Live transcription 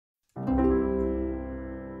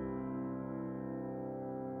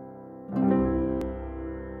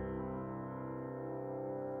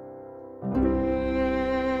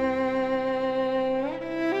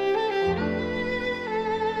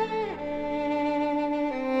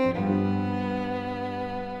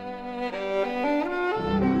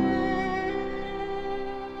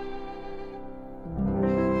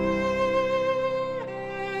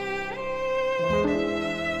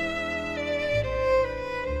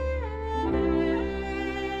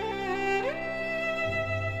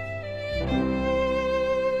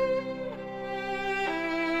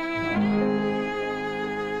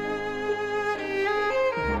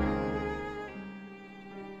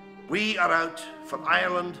are out for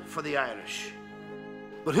Ireland for the Irish.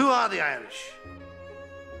 But who are the Irish?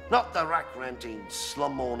 Not the rack-renting,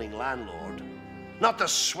 slum-owning landlord, not the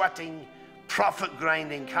sweating,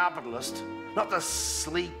 profit-grinding capitalist, not the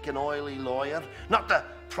sleek and oily lawyer, not the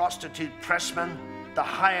prostitute pressman, the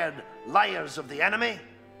hired liars of the enemy.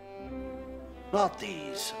 Not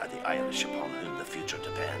these are the Irish upon whom the future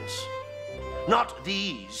depends. Not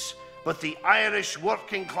these, but the Irish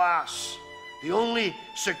working class, the only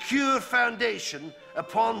secure foundation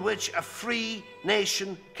upon which a free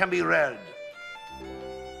nation can be reared.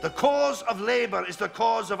 The cause of Labour is the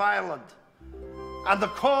cause of Ireland, and the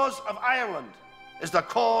cause of Ireland is the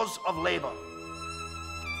cause of Labour.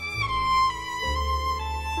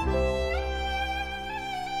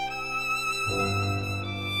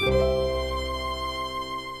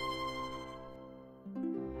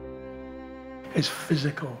 His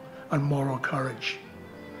physical and moral courage.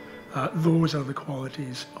 Those are the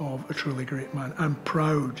qualities of a truly great man. I'm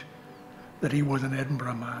proud that he was an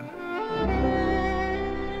Edinburgh man.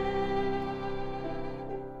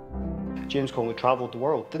 James Connolly travelled the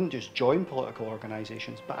world, didn't just join political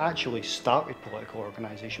organisations, but actually started political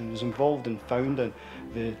organisations, was involved in founding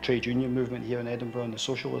the trade union movement here in Edinburgh and the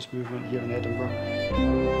socialist movement here in Edinburgh.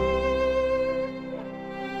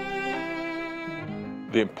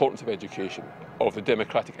 The importance of education, of the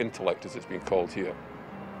democratic intellect as it's been called here,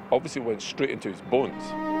 obviously went straight into his bones.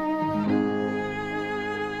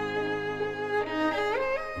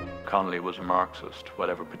 Connolly was a Marxist,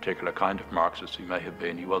 whatever particular kind of Marxist he may have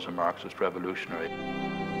been, he was a Marxist revolutionary.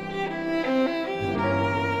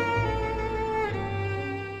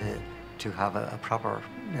 To have a proper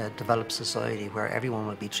developed society where everyone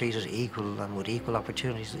would be treated equal and with equal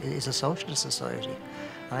opportunities is a socialist society.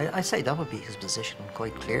 I say that would be his position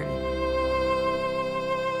quite clearly.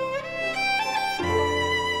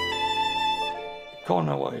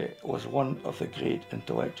 Connolly was one of the great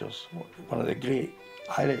intellectuals, one of the great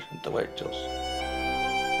Irish intellectuals.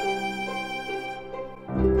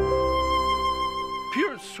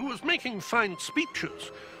 Pearse, who was making fine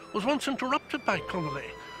speeches, was once interrupted by Connolly,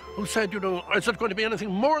 who said, you know, is there going to be anything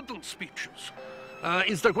more than speeches?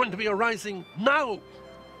 Is there going to be a rising now?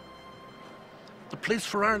 The place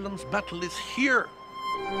for Ireland's battle is here.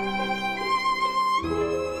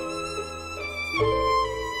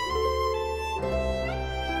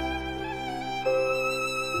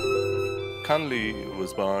 Connolly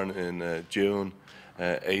was born in June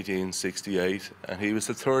 1868, and he was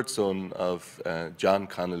the third son of John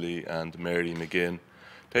Connolly and Mary McGinn.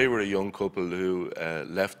 They were a young couple who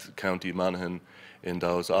left County Monaghan in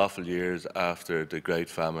those awful years after the Great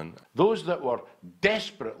Famine. Those that were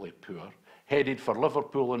desperately poor headed for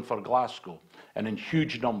Liverpool and for Glasgow, and in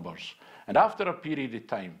huge numbers. And after a period of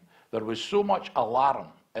time, there was so much alarm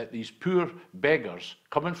at these poor beggars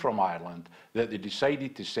coming from Ireland that they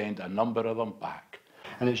decided to send a number of them back.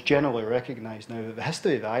 And it's generally recognised now that the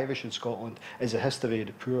history of the Irish in Scotland is a history of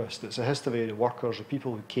the poorest. It's a history of the workers, the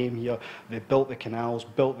people who came here, they built the canals,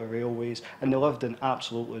 built the railways, and they lived in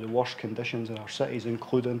absolutely the worst conditions in our cities,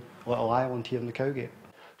 including Little Ireland here in the Cowgate.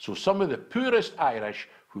 So some of the poorest Irish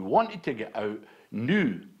who wanted to get out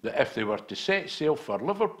knew that if they were to set sail for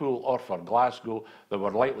Liverpool or for Glasgow, they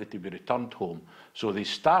were likely to be returned home. So they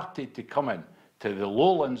started to come in to the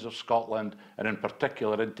lowlands of Scotland, and in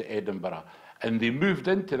particular into Edinburgh. And they moved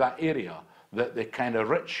into that area that the kind of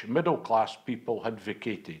rich middle-class people had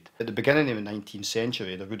vacated. At the beginning of the 19th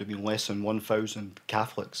century, there would have been less than 1,000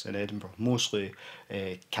 Catholics in Edinburgh, mostly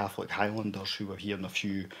Catholic Highlanders who were here in a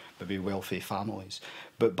few maybe wealthy families.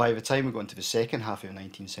 But by the time we got into the second half of the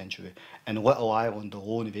 19th century, in Little Ireland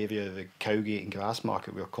alone, the area of the Cowgate and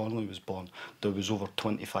Grassmarket where Connolly was born, there was over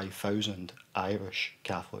 25,000 Irish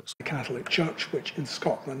Catholics. The Catholic Church, which in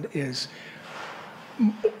Scotland is,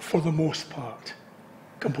 for the most part,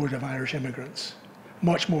 composed of Irish immigrants,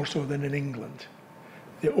 much more so than in England.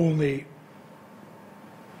 The only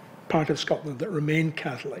part of Scotland that remained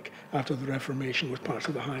Catholic after the Reformation was parts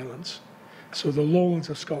of the Highlands. So the lowlands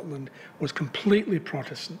of Scotland was completely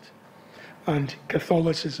Protestant, and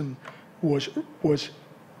Catholicism was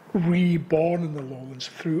reborn in the lowlands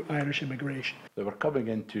through Irish immigration. They were coming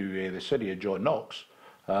into the city of John Knox.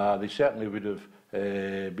 They certainly would have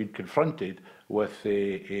been confronted with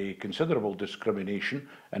a considerable discrimination,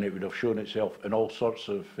 and it would have shown itself in all sorts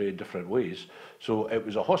of different ways. So it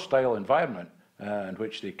was a hostile environment in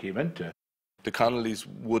which they came into. The Connollys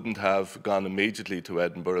wouldn't have gone immediately to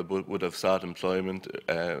Edinburgh, but would have sought employment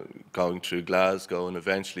going through Glasgow and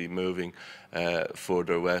eventually moving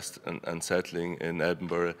further west and settling in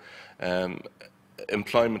Edinburgh.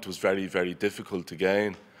 Employment was very, very difficult to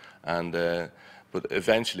gain, and But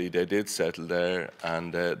eventually they did settle there,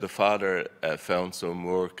 and the father found some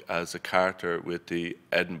work as a carter with the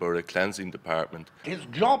Edinburgh Cleansing Department. His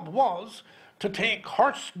job was to take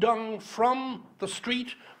horse dung from the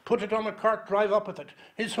street, put it on a cart, drive up with it.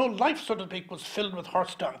 His whole life, so to speak, was filled with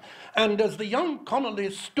horse dung. And as the young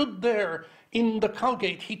Connolly stood there in the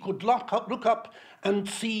Cowgate, he could look up and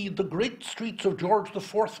see the great streets of George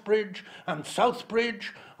IV Bridge and South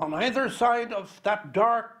Bridge on either side of that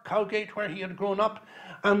dark Cowgate where he had grown up,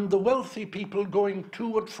 and the wealthy people going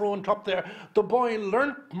to and fro and up there. The boy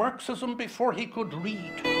learnt Marxism before he could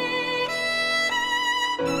read.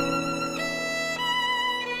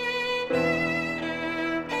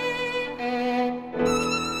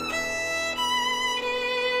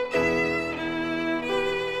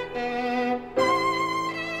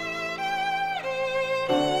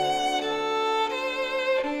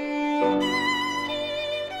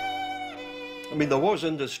 I mean, there was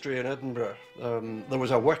industry in Edinburgh. There was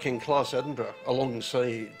a working class Edinburgh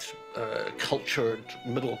alongside cultured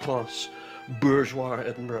middle class bourgeois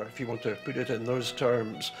Edinburgh, if you want to put it in those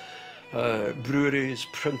terms. Breweries,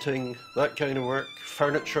 printing, that kind of work,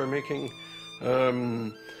 furniture making.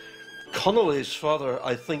 Connolly's father,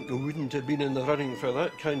 I think, wouldn't have been in the running for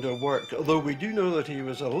that kind of work, although we do know that he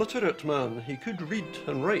was a literate man. He could read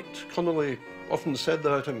and write. Connolly often said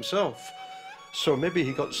that himself. So maybe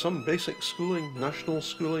he got some basic schooling, national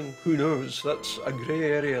schooling, who knows? That's a grey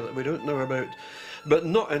area that we don't know about. But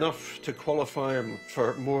not enough to qualify him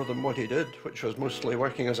for more than what he did, which was mostly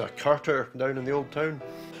working as a carter down in the old town.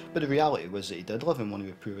 But the reality was that he did live in one of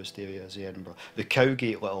the poorest areas of Edinburgh. The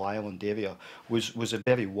Cowgate Little Island area was in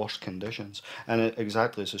very worst conditions. And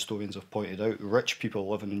exactly as historians have pointed out, rich people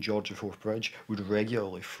living in George IV Bridge would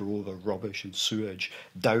regularly throw their rubbish and sewage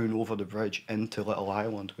down over the bridge into Little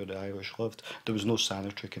Island where the Irish lived. There was no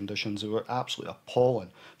sanitary conditions. They were absolutely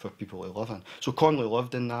appalling for people to live in. So Connolly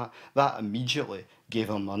lived in that. That immediately gave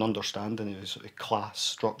him an understanding of the sort of class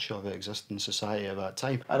structure that existed in society at that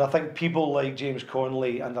time. And I think people like James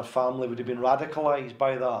Connolly and their family would have been radicalised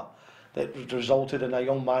by that resulted in a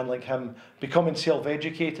young man like him becoming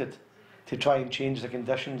self-educated to try and change the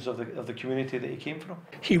conditions of the community that he came from.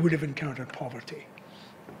 He would have encountered poverty,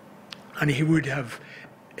 and he would have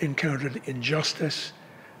encountered injustice.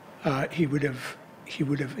 He would have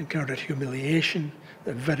encountered humiliation.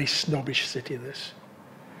 A very snobbish city, this.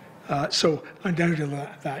 So undoubtedly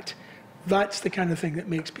that's the kind of thing that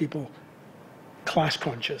makes people class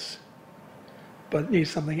conscious, but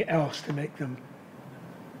needs something else to make them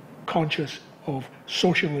conscious of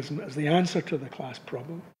socialism as the answer to the class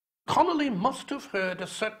problem. Connolly must have heard a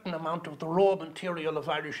certain amount of the raw material of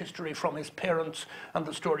Irish history from his parents and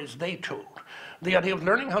the stories they told. The idea of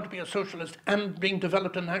learning how to be a socialist and being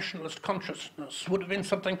developed a nationalist consciousness would have been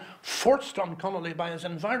something forced on Connolly by his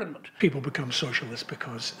environment. People become socialists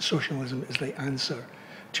because socialism is the answer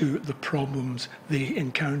to the problems they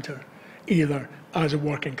encounter, either as a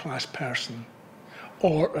working class person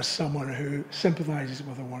or as someone who sympathises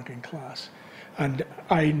with the working class. And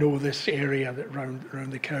I know this area that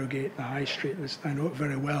around the Cowgate, the High Street. I know it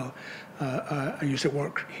very well. I used to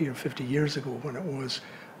work here 50 years ago when it was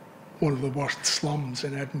one of the worst slums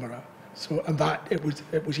in Edinburgh. So, and it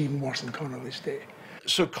was even worse in Connolly's day.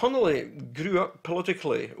 So Connolly grew up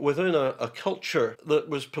politically within a culture that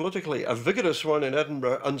was politically a vigorous one in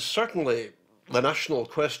Edinburgh, and certainly the national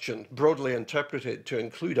question, broadly interpreted to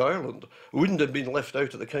include Ireland, wouldn't have been left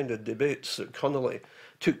out of the kind of debates that Connolly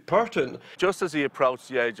took part in. Just as he approached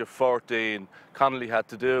the age of 14, Connolly had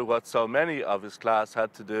to do what so many of his class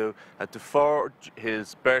had to do, had to forge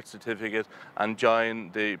his birth certificate and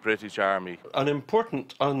join the British Army. An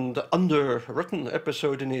important and underwritten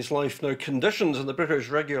episode in his life. Now, conditions in the British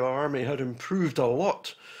Regular Army had improved a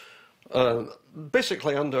lot.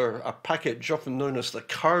 Basically under a package often known as the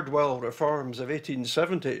Cardwell Reforms of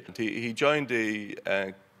 1870. He joined the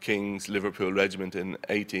King's Liverpool Regiment in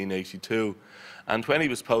 1882, and when he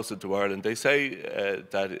was posted to Ireland, they say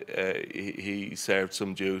that he served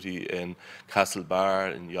some duty in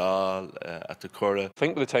Castlebar, in Youghal, at the Curragh. I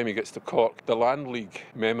think by the time he gets to Cork, the Land League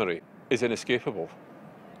memory is inescapable.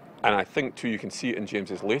 And I think too you can see it in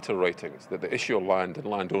James's later writings that the issue of land and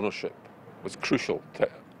land ownership was crucial to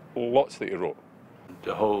lots that he wrote.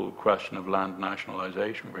 The whole question of land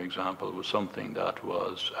nationalisation, for example, was something that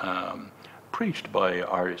was preached by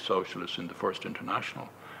Irish socialists in the First International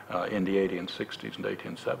in the 1860s and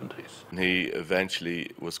 1870s. He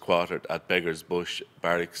eventually was quartered at Beggar's Bush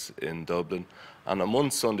Barracks in Dublin, and on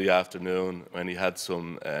one Sunday afternoon, when he had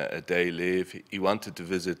a day leave, he wanted to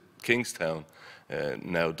visit Kingstown,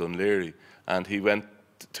 now Dunleary, and he went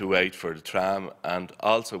to wait for the tram, and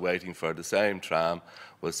also waiting for the same tram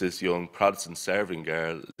was this young Protestant serving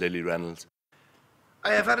girl, Lily Reynolds.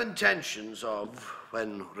 I have had intentions of,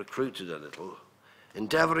 when recruited a little,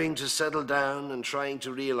 endeavouring to settle down and trying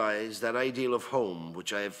to realise that ideal of home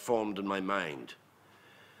which I have formed in my mind.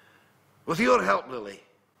 With your help, Lily,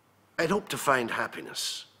 I'd hope to find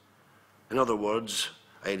happiness. In other words,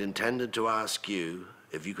 I had intended to ask you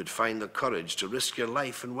if you could find the courage to risk your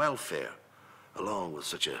life and welfare, along with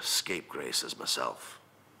such a scapegrace as myself.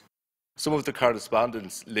 Some of the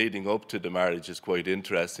correspondence leading up to the marriage is quite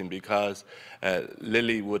interesting because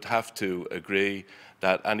Lily would have to agree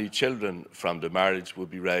that any children from the marriage would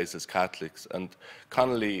be raised as Catholics. And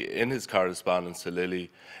Connolly, in his correspondence to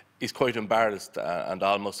Lily, is quite embarrassed and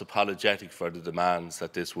almost apologetic for the demands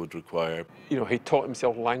that this would require. You know, he taught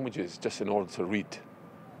himself languages just in order to read.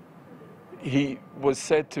 He was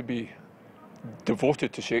said to be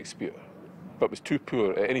devoted to Shakespeare, but was too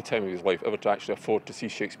poor at any time of his life ever to actually afford to see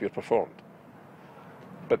Shakespeare performed.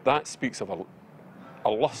 But that speaks of a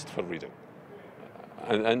lust for reading.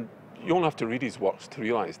 And you only have to read his works to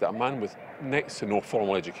realise that a man with next to no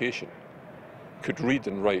formal education could read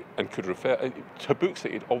and write and could refer to books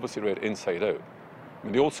that he'd obviously read inside out. I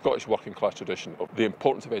mean, the old Scottish working class tradition of the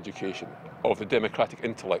importance of education, of the democratic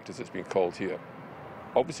intellect as it's been called here,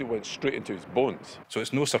 obviously went straight into his bones. So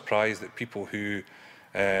it's no surprise that people who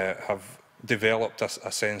have developed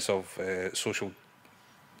a sense of social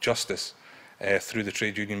justice through the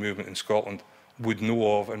trade union movement in Scotland would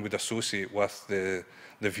know of and would associate with the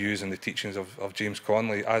views and the teachings of James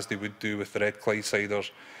Connolly, as they would do with the Red Clydesiders,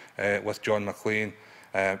 with John Maclean,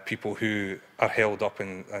 people who are held up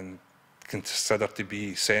and considered to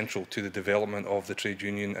be central to the development of the trade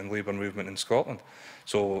union and labour movement in Scotland.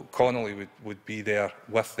 So Connolly would be there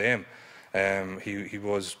with them. He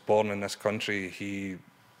was born in this country. He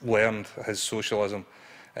learned his socialism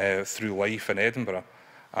through life in Edinburgh,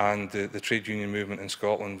 and the trade union movement in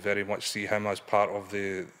Scotland very much see him as part of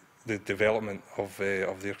the development of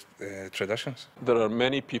their traditions. There are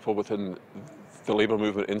many people within the labour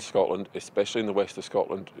movement in Scotland, especially in the west of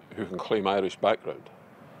Scotland, who can claim Irish background.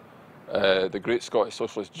 The great Scottish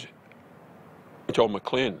socialist John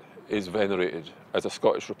Maclean is venerated as a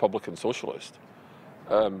Scottish Republican socialist.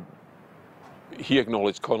 He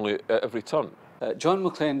acknowledged Connolly at every turn. John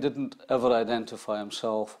Maclean didn't ever identify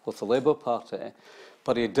himself with the Labour Party,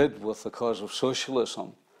 but he did with the cause of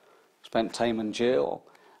socialism. Spent time in jail.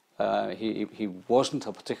 He wasn't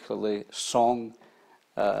a particularly strong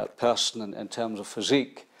person in terms of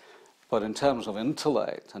physique, but in terms of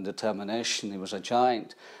intellect and determination, he was a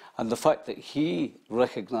giant. And the fact that he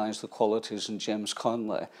recognised the qualities in James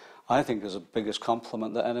Connolly, I think, is the biggest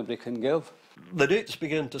compliment that anybody can give. The dates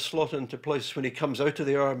begin to slot into place when he comes out of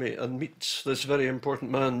the army and meets this very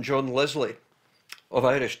important man, John Leslie, of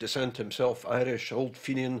Irish descent himself, Irish, Old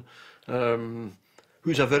Fenian,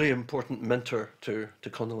 who's a very important mentor to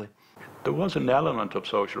Connolly. There was an element of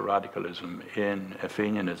social radicalism in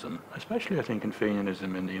Fenianism, especially I think in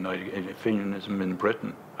Fenianism in Fenianism in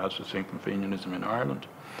Britain, as distinct from Fenianism in Ireland.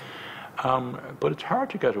 But it's hard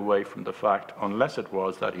to get away from the fact, unless it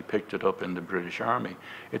was that he picked it up in the British Army,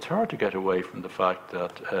 it's hard to get away from the fact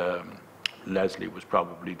that Leslie was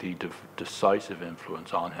probably the decisive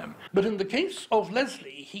influence on him. But in the case of Leslie,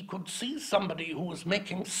 he could see somebody who was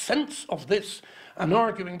making sense of this and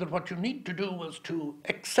arguing that what you need to do was to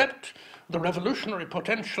accept the revolutionary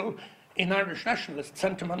potential in Irish nationalist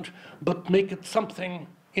sentiment, but make it something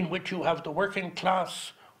in which you have the working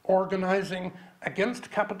class organising against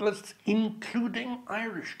capitalists, including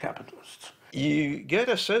Irish capitalists. You get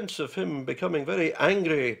a sense of him becoming very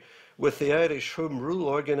angry with the Irish Home Rule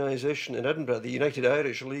organisation in Edinburgh, the United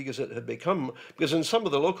Irish League as it had become, because in some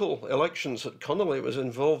of the local elections that Connolly was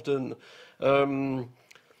involved in,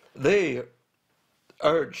 they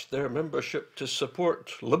urged their membership to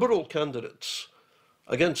support Liberal candidates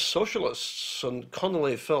against socialists, and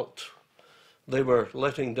Connolly felt they were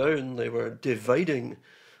letting down, they were dividing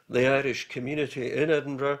the Irish community in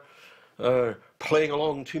Edinburgh, playing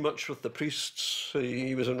along too much with the priests.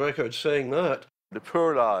 He was on record saying that. The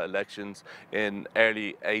Poor Law elections in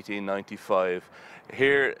early 1895,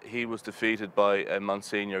 here he was defeated by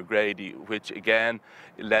Monsignor Grady, which again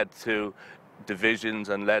led to divisions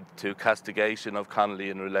and led to castigation of Connolly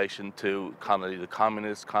in relation to Connolly the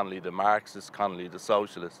communist, Connolly the Marxist, Connolly the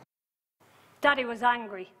socialist. Daddy was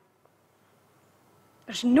angry.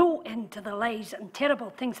 There's no end to the lies and terrible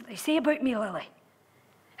things that they say about me, Lily.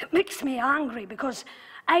 It makes me angry because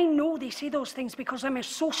I know they say those things because I'm a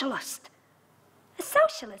socialist. A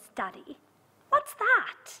socialist, Daddy? What's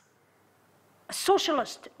that? A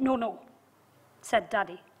socialist, no, said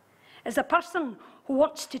Daddy, is a person who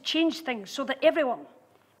wants to change things so that everyone,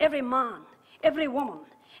 every man, every woman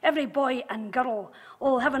every boy and girl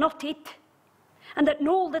will have enough to eat, and that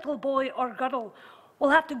no little boy or girl will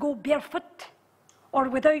have to go barefoot or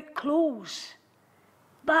without clothes.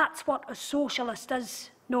 That's what a socialist is,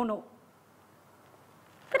 No-No.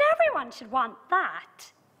 But everyone should want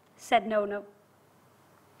that, said No-No.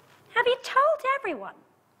 Have you told everyone?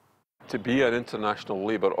 To be an international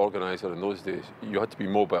labour organiser in those days, you had to be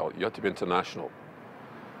mobile, you had to be international.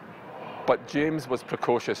 But James was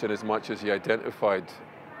precocious in as much as he identified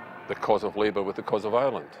the cause of labour with the cause of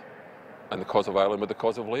Ireland, and the cause of Ireland with the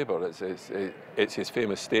cause of labour. It's his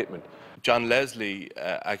famous statement. John Leslie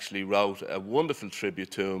actually wrote a wonderful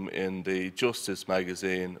tribute to him in the Justice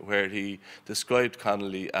magazine, where he described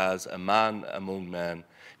Connolly as a man among men.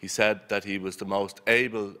 He said that he was the most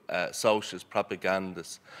able socialist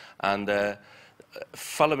propagandist. And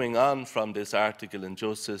following on from this article in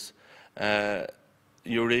Justice,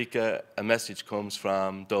 Eureka, a message comes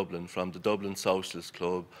from Dublin, from the Dublin Socialist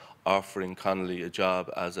Club, offering Connolly a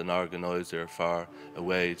job as an organiser for a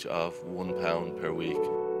wage of £1 per week.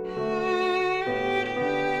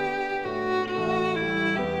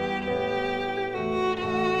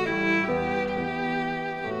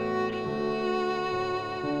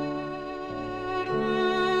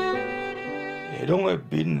 He'd only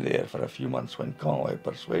been there for a few months when Connolly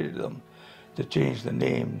persuaded them to change the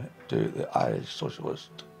name to the Irish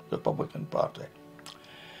Socialist Republican Party.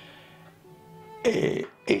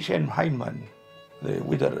 H.M. Heinemann, the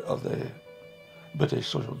leader of the British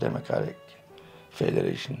Social Democratic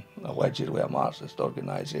Federation, allegedly a Marxist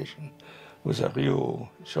organisation, was a real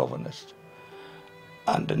chauvinist.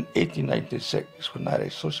 And in 1896, when the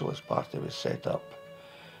Irish Socialist Party was set up,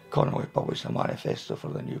 Connolly published a manifesto for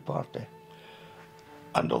the new party.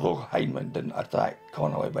 And although Heinemann didn't attack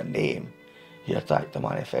Connolly by name, he attacked the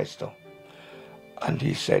manifesto. And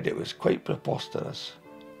he said it was quite preposterous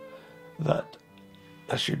that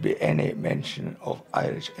there should be any mention of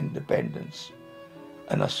Irish independence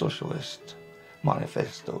in a socialist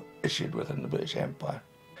manifesto issued within the British Empire.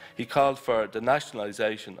 He called for the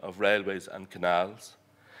nationalisation of railways and canals.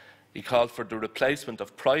 He called for the replacement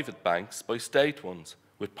of private banks by state ones,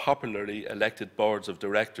 with popularly elected boards of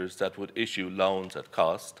directors that would issue loans at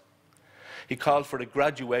cost. He called for a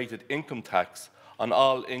graduated income tax on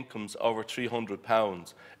all incomes over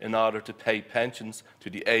 £300 in order to pay pensions to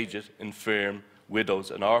the aged, infirm,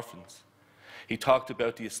 widows and orphans. He talked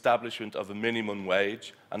about the establishment of a minimum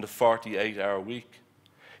wage and a 48-hour week.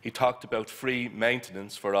 He talked about free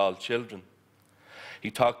maintenance for all children.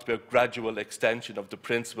 He talked about gradual extension of the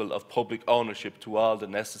principle of public ownership to all the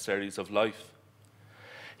necessaries of life.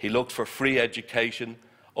 He looked for free education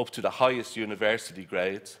up to the highest university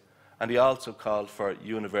grades, and he also called for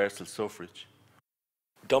universal suffrage.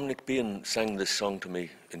 Dominic Behan sang this song to me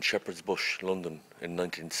in Shepherd's Bush, London, in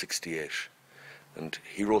 1968, and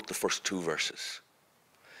he wrote the first two verses.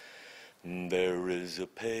 There is a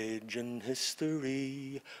page in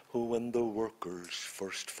history when the workers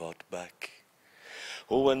first fought back,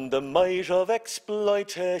 when the might of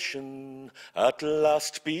exploitation at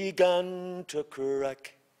last began to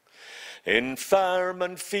crack. In farm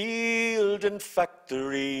and field and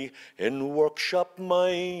factory, in workshop,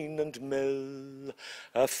 mine and mill,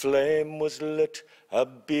 a flame was lit, a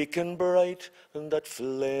beacon bright, and that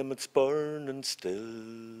flame it's burning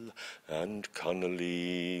still. And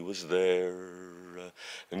Connolly was there,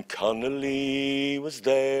 and Connolly was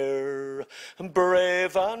there,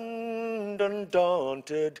 brave and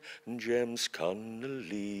undaunted, James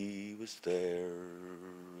Connolly was there.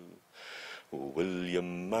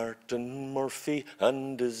 William Martin Murphy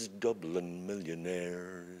and his Dublin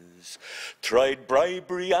millionaires tried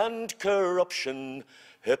bribery and corruption,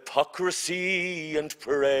 hypocrisy and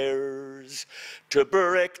prayers to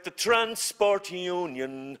break the transport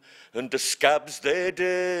union, and the scabs they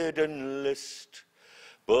did enlist.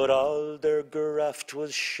 But all their graft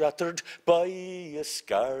was shattered by a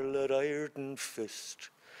scarlet iron fist.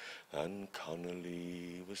 And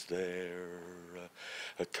Connolly was there,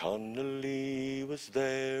 Connolly was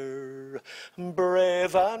there,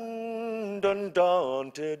 brave and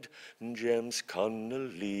undaunted, James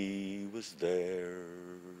Connolly was there.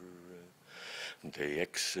 They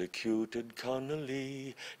executed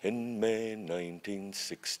Connolly in May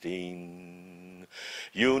 1916.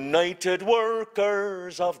 United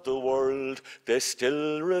workers of the world, they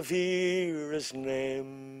still revere his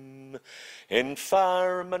name. In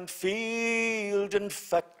farm and field and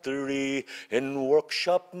factory, in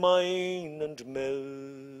workshop, mine and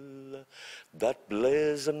mill, that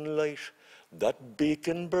blazing light, that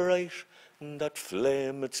beacon bright, that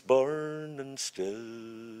flame it's burning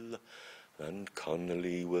still. and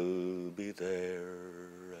Connolly will be there.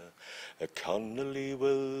 Connolly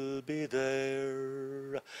will be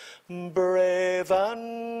there, brave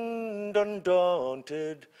and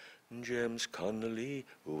undaunted. James Connolly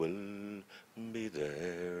will be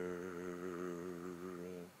there.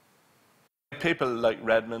 People like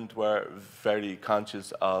Redmond were very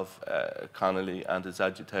conscious of Connolly and his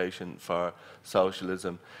agitation for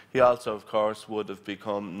socialism. He also, of course, would have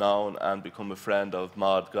become known and become a friend of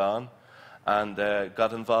Maud Gonne, and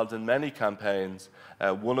got involved in many campaigns.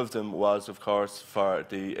 One of them was, of course, for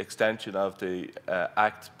the extension of the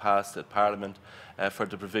Act passed at Parliament for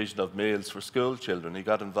the provision of meals for school children. He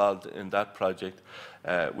got involved in that project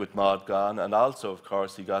with Maud Gonne, and also, of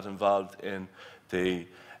course, he got involved in the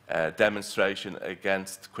demonstration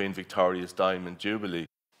against Queen Victoria's Diamond Jubilee.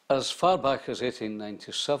 As far back as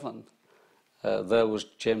 1897, there was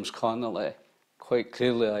James Connolly quite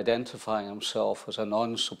clearly identifying himself as a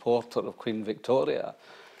non-supporter of Queen Victoria,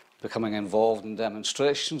 becoming involved in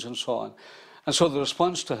demonstrations and so on. And so the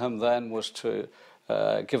response to him then was to,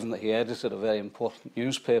 given that he edited a very important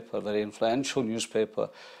newspaper, a very influential newspaper,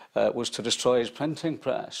 was to destroy his printing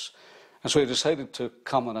press. And so he decided to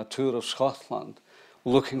come on a tour of Scotland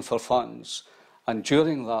looking for funds. And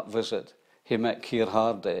during that visit, he met Keir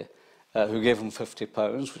Hardie, who gave him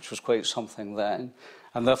 £50, which was quite something then,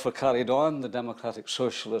 and therefore carried on the democratic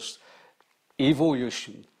socialist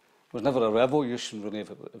evolution. It was never a revolution, really,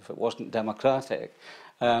 if it wasn't democratic.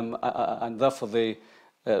 And therefore, the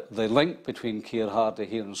link between Keir Hardie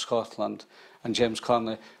here in Scotland and James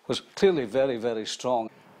Connolly was clearly very, very strong.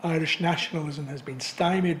 Irish nationalism has been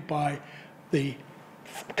stymied by the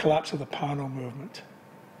collapse of the Parnell movement.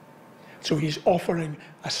 So he's offering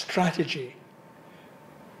a strategy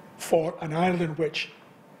for an Ireland in which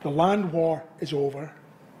the land war is over,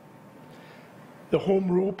 the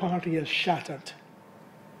Home Rule Party is shattered,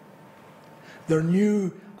 there are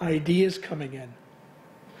new ideas coming in,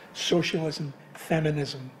 socialism,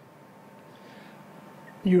 feminism,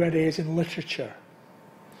 new ideas in literature,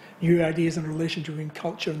 new ideas in relation between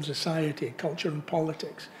culture and society, culture and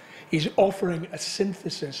politics. He's offering a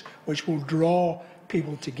synthesis which will draw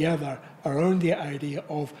people together around the idea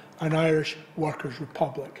of an Irish workers'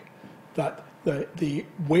 republic, that the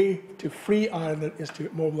way to free Ireland is to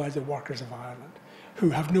mobilise the workers of Ireland, who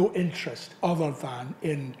have no interest other than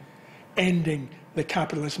in ending the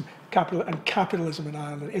capitalism. And capitalism in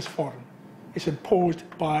Ireland is foreign. It's imposed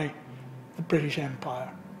by the British Empire,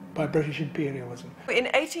 by British imperialism. In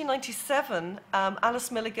 1897,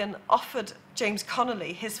 Alice Milligan offered James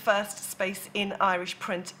Connolly his first space in Irish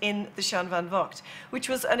print in the Sean Van Vocht, which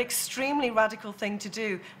was an extremely radical thing to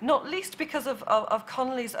do, not least because of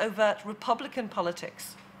Connolly's overt Republican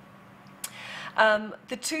politics.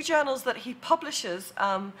 The two journals that he publishes,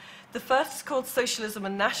 the first is called Socialism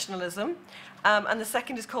and Nationalism, and the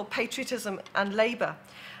second is called Patriotism and Labour.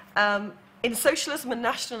 In Socialism and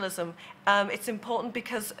Nationalism, it's important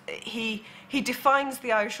because he defines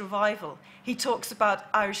the Irish revival. He talks about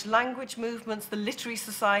Irish language movements, the literary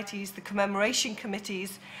societies, the commemoration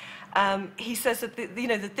committees. He says that,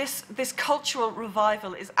 that this cultural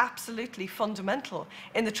revival is absolutely fundamental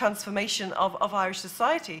in the transformation of Irish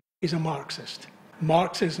society. He's a Marxist.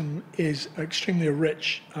 Marxism is an extremely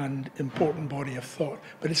rich and important body of thought,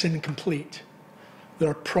 but it's incomplete. There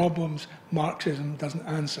are problems Marxism doesn't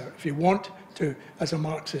answer. If you want to, as a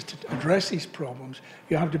Marxist, to address these problems,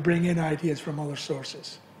 you have to bring in ideas from other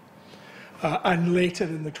sources. And later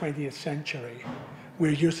in the 20th century,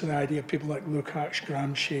 we're used to the idea of people like Lukács,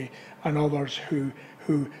 Gramsci, and others who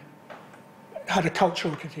had a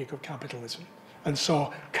cultural critique of capitalism and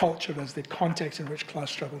saw culture as the context in which class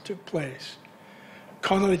struggle took place.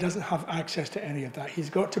 Connolly doesn't have access to any of that. He's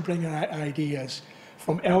got to bring in ideas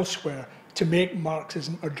from elsewhere to make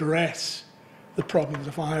Marxism address the problems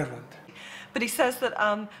of Ireland. But he says that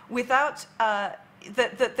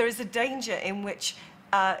that there is a danger in which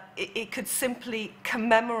it could simply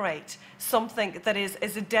commemorate something that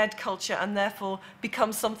is a dead culture and therefore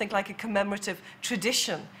become something like a commemorative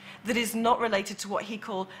tradition that is not related to what he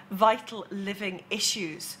called vital living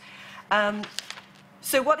issues.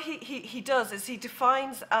 So what he does is he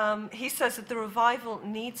defines, he says that the revival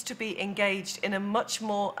needs to be engaged in a much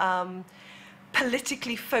more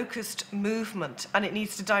politically focused movement, and it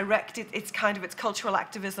needs to direct its cultural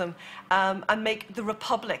activism and make the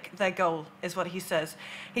republic their goal, is what he says.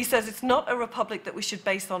 He says it's not a republic that we should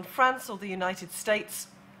base on France or the United States,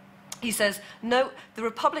 He says, "No, the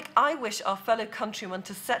republic I wish our fellow countrymen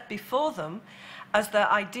to set before them as their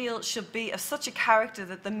ideal should be of such a character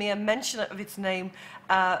that the mere mention of its name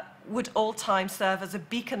would all time serve as a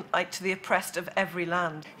beacon light to the oppressed of every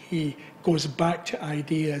land." He goes back to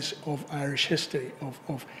ideas of Irish history,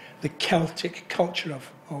 of the Celtic culture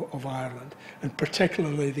of Ireland, and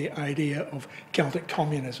particularly the idea of Celtic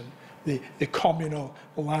communism, the communal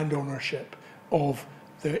land ownership of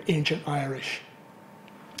the ancient Irish.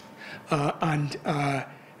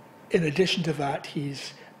 In addition to that,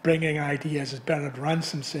 he's bringing ideas, as Bernard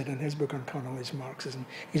Ransom said in his book on Connolly's Marxism,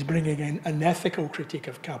 he's bringing in an ethical critique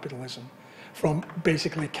of capitalism from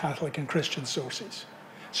basically Catholic and Christian sources.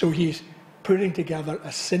 So he's putting together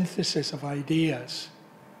a synthesis of ideas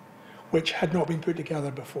which had not been put together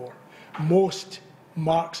before. Most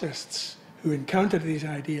Marxists who encountered these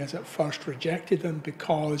ideas at first rejected them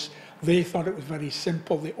because they thought it was very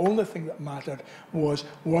simple. The only thing that mattered was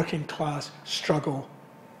working class struggle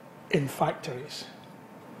in factories.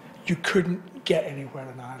 You couldn't get anywhere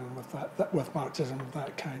in Ireland with Marxism of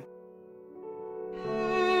that kind.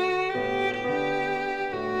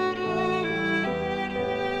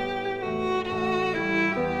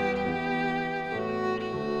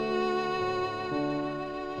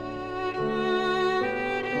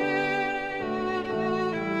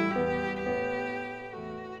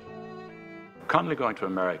 Connolly going to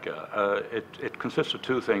America, it consists of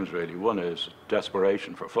two things really. One is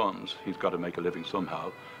desperation for funds. He's got to make a living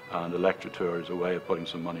somehow, and the lecture tour is a way of putting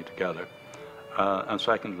some money together. And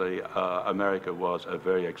secondly, America was a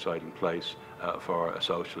very exciting place for a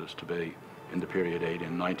socialist to be in the period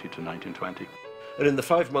 1890 to 1920. And in the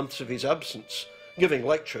 5 months of his absence, giving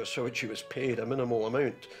lectures for which he was paid a minimal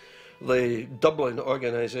amount, the Dublin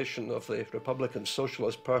organisation of the Republican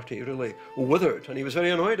Socialist Party really withered, and he was very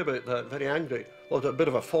annoyed about that, very angry. There was a bit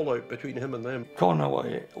of a fallout between him and them.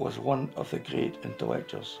 Connolly was one of the great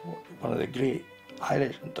intellectuals, one of the great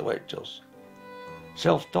Irish intellectuals,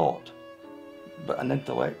 self-taught, but an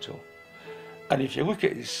intellectual. And if you look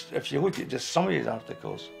at just some of his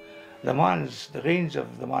articles, the range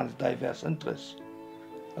of the man's diverse interests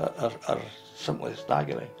are simply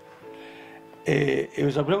staggering. He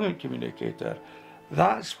was a brilliant communicator.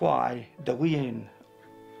 That's why De Leon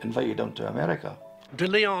invited him to America. De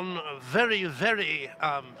Leon, a very, very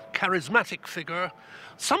charismatic figure,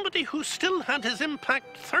 somebody who still had his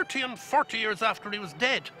impact 30 and 40 years after he was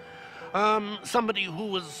dead. Somebody who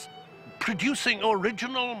was producing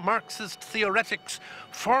original Marxist theoretics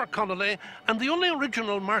for Connolly, and the only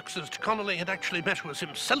original Marxist Connolly had actually met was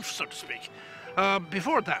himself, so to speak,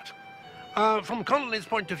 before that. From Connolly's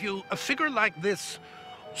point of view, a figure like this,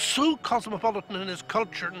 so cosmopolitan in his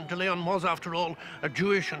culture, and De Leon was, after all, a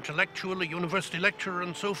Jewish intellectual, a university lecturer,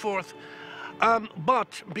 and so forth,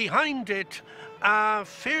 but behind it,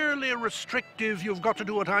 fairly restrictive, you've got to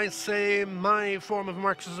do what I say, my form of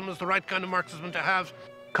Marxism is the right kind of Marxism to have.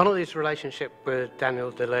 Connolly's relationship with Daniel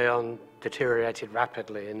De Leon deteriorated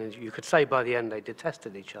rapidly, and you could say by the end they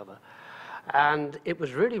detested each other. And it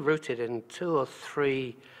was really rooted in 2 or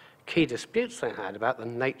 3 key disputes they had about the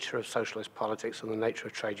nature of socialist politics and the nature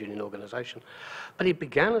of trade union organisation. But he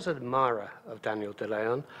began as an admirer of Daniel De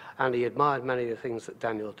Leon, and he admired many of the things that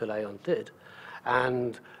Daniel De Leon did.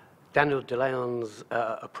 And Daniel De Leon's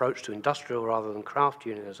approach to industrial rather than craft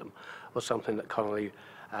unionism was something that Connolly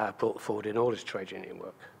brought forward in all his trade union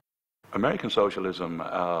work. American socialism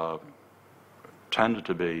tended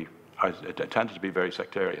to be very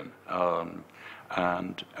sectarian,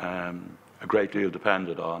 and a great deal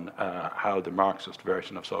depended on how the Marxist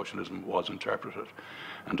version of socialism was interpreted.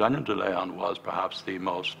 And Daniel De Leon was perhaps the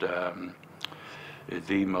most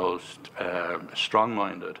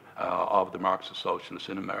strong-minded of the Marxist socialists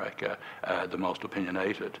in America, the most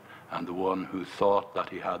opinionated, and the one who thought that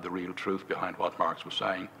he had the real truth behind what Marx was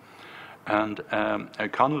saying. And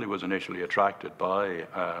Connolly was initially attracted by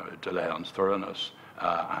De Leon's thoroughness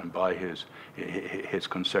and by his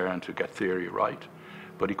concern to get theory right.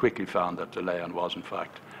 But he quickly found that De Leon was, in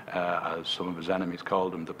fact, as some of his enemies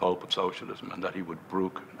called him, the Pope of Socialism, and that he would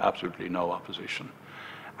brook absolutely no opposition.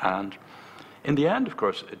 And in the end, of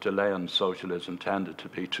course, De Leon's socialism tended to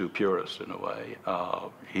be too purist in a way.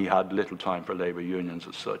 He had little time for labour unions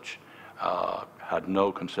as such, had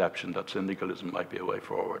no conception that syndicalism might be a way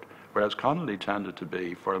forward. Whereas Connolly tended to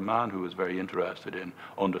be, for a man who was very interested in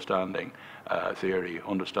understanding theory,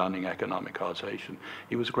 understanding economic causation,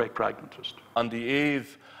 he was a great pragmatist. On the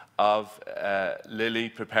eve of Lily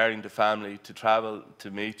preparing the family to travel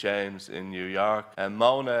to meet James in New York,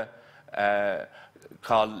 Mona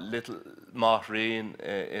called Little Maureen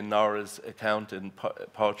in Nora's account in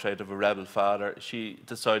Portrait of a Rebel Father, she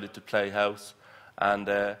decided to play house and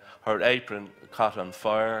her apron caught on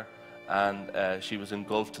fire, and she was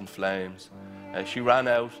engulfed in flames. She ran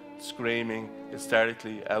out screaming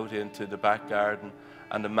hysterically out into the back garden,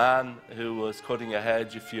 and the man who was cutting a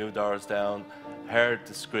hedge a few doors down heard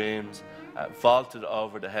the screams, vaulted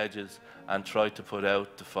over the hedges and tried to put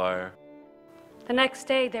out the fire. The next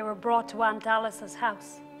day they were brought to Aunt Alice's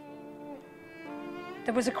house.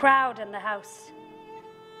 There was a crowd in the house,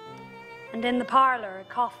 and in the parlour a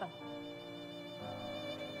coffin,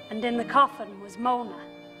 and in the coffin was Mona,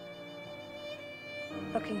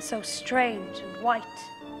 looking so strange and white,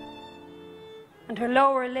 and her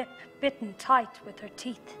lower lip bitten tight with her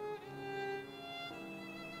teeth.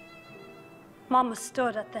 Mama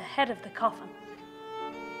stood at the head of the coffin,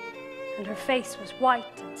 and her face was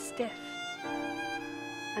white and stiff,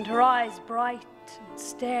 and her eyes bright and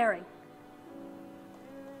staring.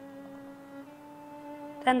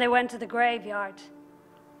 Then they went to the graveyard,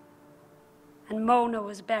 and Mona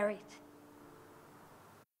was buried.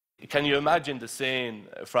 Can you imagine the scene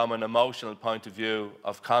from an emotional point of view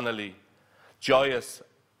of Connolly, joyous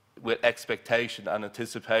with expectation and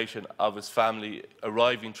anticipation of his family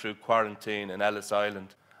arriving through quarantine in Ellis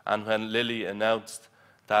Island, and when Lily announced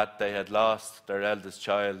that they had lost their eldest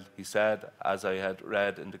child, he said, as I had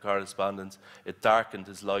read in the correspondence, it darkened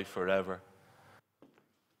his life forever.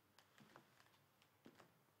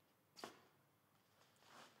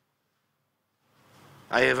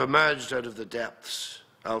 I have emerged out of the depths,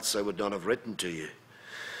 else I would not have written to you.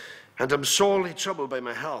 And am sorely troubled by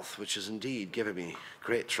my health, which has indeed given me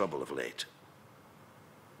great trouble of late.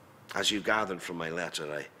 As you gathered from my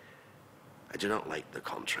letter, I do not like the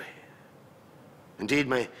country. Indeed,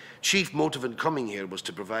 my chief motive in coming here was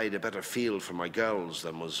to provide a better field for my girls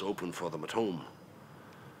than was open for them at home.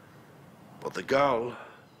 But the girl,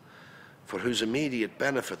 for whose immediate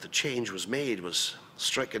benefit the change was made, was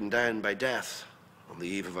stricken down by death on the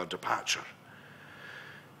eve of her departure.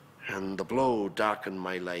 And the blow darkened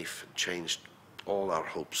my life and changed all our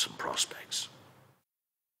hopes and prospects.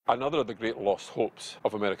 Another of the great lost hopes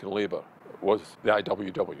of American Labour was the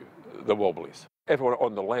IWW, the Wobblies. Everyone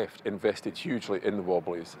on the left invested hugely in the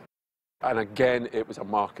Wobblies. And again, it was a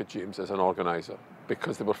mark of James as an organiser,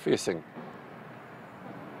 because they were facing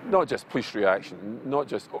not just police reaction, not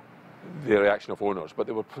just the reaction of owners, but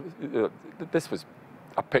this was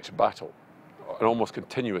a pitched battle, an almost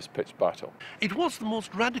continuous pitched battle. It was the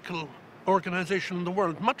most radical organisation in the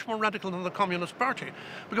world, much more radical than the Communist Party,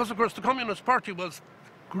 because, of course, the Communist Party was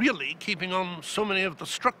really keeping on so many of the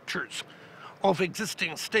structures of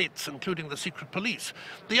existing states, including the secret police.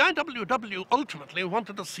 The IWW ultimately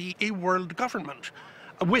wanted to see a world government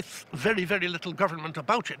with very, very little government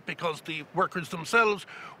about it, because the workers themselves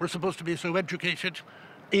were supposed to be so educated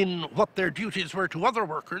in what their duties were to other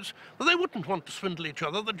workers, that they wouldn't want to swindle each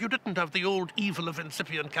other, that you didn't have the old evil of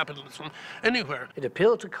incipient capitalism anywhere. It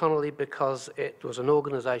appealed to Connolly because it was an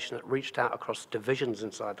organisation that reached out across divisions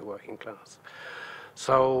inside the working class.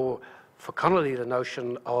 So for Connolly, the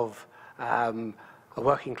notion of a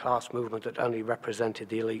working class movement that only represented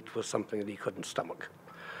the elite was something that he couldn't stomach.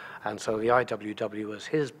 And so the IWW was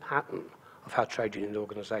his pattern of how trade union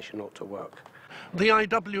organisation ought to work. The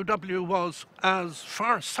IWW was as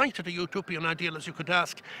far-sighted a utopian ideal as you could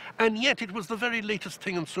ask, and yet it was the very latest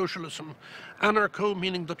thing in socialism. Anarcho,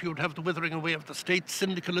 meaning that you would have the withering away of the state;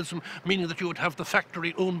 syndicalism, meaning that you would have the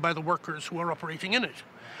factory owned by the workers who are operating in it.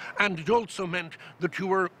 And it also meant that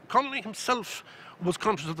Connolly himself was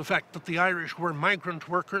conscious of the fact that the Irish were migrant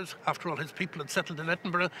workers. After all, his people had settled in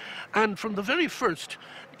Edinburgh. And from the very first,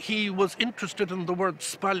 he was interested in the word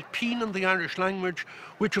spalpeen in the Irish language,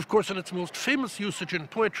 which, of course, in its most famous usage in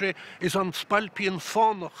poetry, is on spalpeen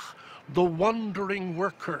fánach, the wandering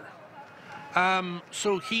worker.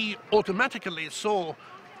 So he automatically saw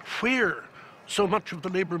where so much of the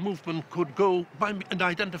labour movement could go by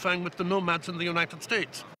identifying with the nomads in the United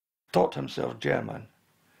States. Taught himself German,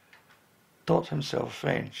 taught himself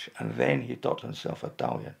French, and then he taught himself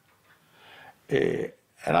Italian. And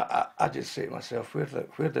I just say to myself,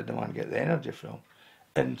 where did the man get the energy from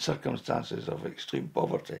in circumstances of extreme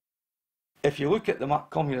poverty? If you look at the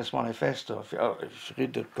Communist Manifesto, if you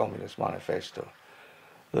read the Communist Manifesto,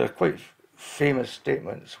 there are quite famous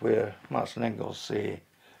statements where Marx and Engels say,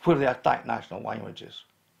 where they attack national languages,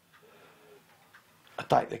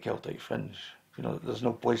 attack the Celtic fringe. You know, there's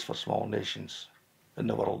no place for small nations in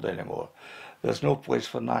the world anymore. There's no place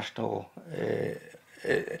for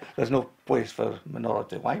there's no place for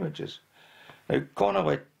minority languages. Now,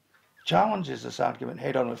 Connolly challenges this argument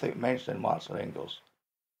head-on without mentioning Marx or Engels.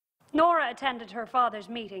 Nora attended her father's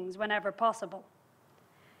meetings whenever possible.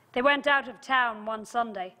 They went out of town one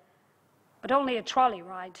Sunday, but only a trolley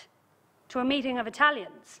ride, to a meeting of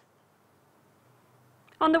Italians.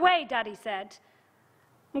 On the way, Daddy said,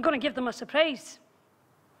 I'm going to give them a surprise.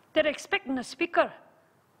 They're expecting a speaker,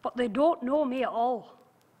 but they don't know me at all.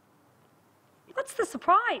 What's the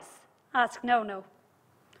surprise? Asked Nono.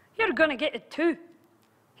 You're going to get it too,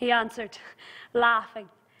 he answered, laughing,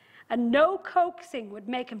 and no coaxing would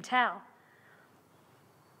make him tell.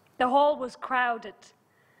 The hall was crowded.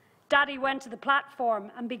 Daddy went to the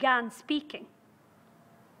platform and began speaking.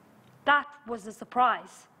 That was the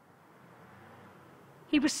surprise.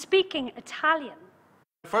 He was speaking Italian.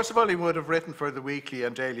 First of all, he would have written for the Weekly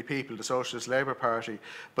and Daily People, the Socialist Labour Party,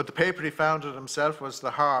 but the paper he founded himself was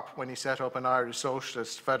the Harp when he set up an Irish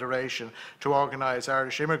Socialist Federation to organise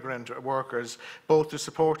Irish immigrant workers, both to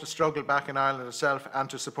support the struggle back in Ireland itself and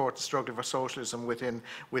to support the struggle for socialism within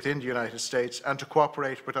the United States, and to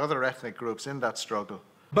cooperate with other ethnic groups in that struggle.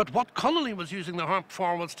 But what Connolly was using the Harp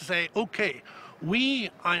for was to say, OK, I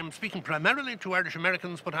am speaking primarily to Irish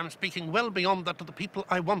Americans, but I'm speaking well beyond that to the people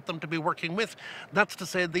I want them to be working with. That's to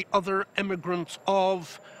say the other immigrants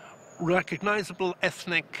of recognisable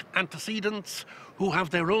ethnic antecedents who have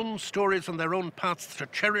their own stories and their own pasts to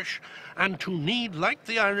cherish and who need, like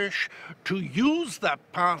the Irish, to use that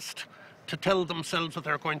past to tell themselves that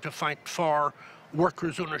they're going to fight for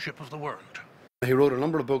workers' ownership of the world. He wrote a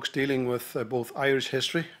number of books dealing with both Irish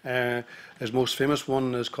history. His most famous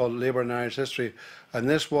one is called Labour in Irish History, and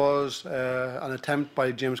this was an attempt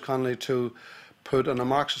by James Connolly to put in a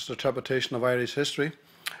Marxist interpretation of Irish history,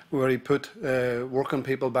 where he put working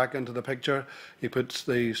people back into the picture, he puts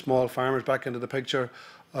the small farmers back into the picture.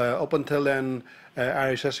 Up until then,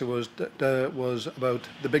 Irish history was about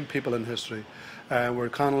the big people in history, where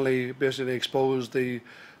Connolly basically exposed the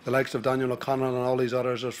likes of Daniel O'Connell and all these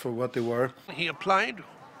others as for what they were. He applied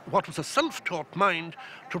what was a self-taught mind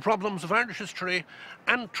to problems of Irish history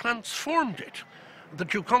and transformed it.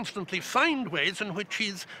 That you constantly find ways in which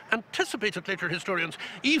he's anticipated later historians,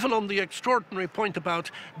 even on the extraordinary point about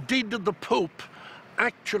did the Pope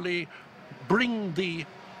actually bring the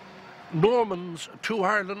Normans to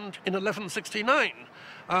Ireland in 1169?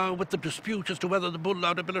 With the dispute as to whether the bull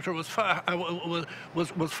laudabiliter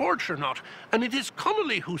was forged or not. And it is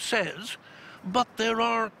Connolly who says, but there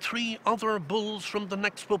are 3 other bulls from the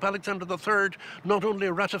next Pope Alexander III, not only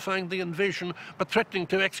ratifying the invasion, but threatening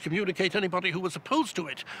to excommunicate anybody who was opposed to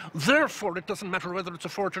it. Therefore, it doesn't matter whether it's a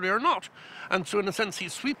forgery or not. And so, in a sense, he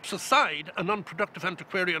sweeps aside an unproductive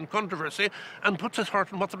antiquarian controversy and puts his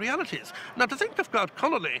heart on what the reality is. Now, to think of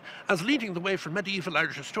Connolly as leading the way for medieval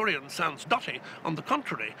Irish historians sounds dotty. On the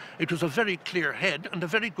contrary, it was a very clear head and a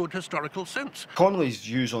very good historical sense. Connolly's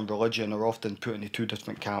views on religion are often put into 2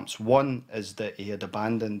 different camps. One is that he had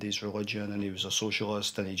abandoned his religion and he was a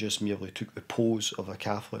socialist and he just merely took the pose of a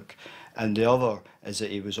Catholic. And the other is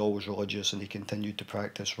that he was always religious and he continued to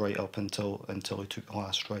practice right up until he took the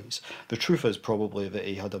last rites. The truth is probably that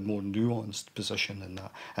he had a more nuanced position than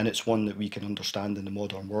that, and it's one that we can understand in the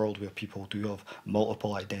modern world where people do have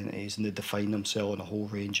multiple identities and they define themselves in a whole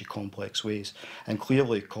range of complex ways. And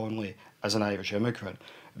clearly Connolly, as an Irish immigrant,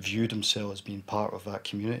 viewed himself as being part of that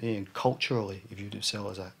community, and culturally he viewed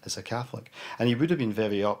himself as a Catholic. And he would have been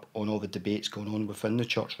very up on all the debates going on within the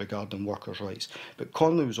church regarding workers' rights. But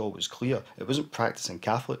Connolly was always clear, it wasn't practising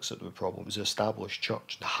Catholics that were the problem, it was the established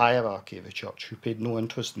church, the hierarchy of the church, who paid no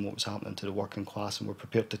interest in what was happening to the working class and were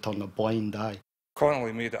prepared to turn a blind eye.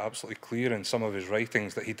 Connolly made it absolutely clear in some of his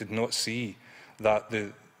writings that he did not see that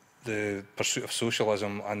the pursuit of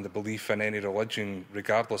socialism and the belief in any religion,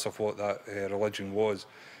 regardless of what that religion was,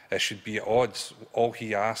 should be at odds. All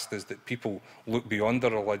he asked is that people look beyond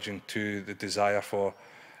their religion to the desire for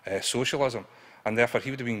socialism. And therefore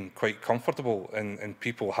he would have been quite comfortable in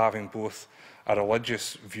people having both a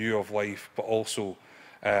religious view of life but also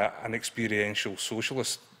an experiential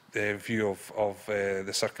socialist view of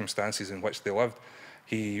the circumstances in which they lived.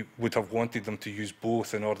 He would have wanted them to use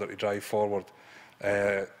both in order to drive forward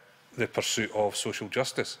the pursuit of social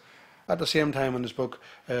justice. At the same time, in his book,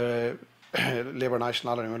 Labour,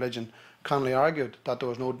 Nationality and Religion, Connolly argued that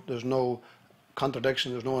there's no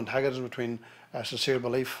contradiction, there's no antagonism between a sincere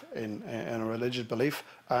belief in a religious belief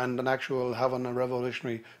and an actual having a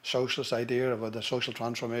revolutionary socialist idea of the social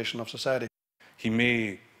transformation of society. He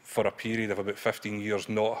may, for a period of about 15 years,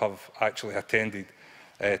 not have actually attended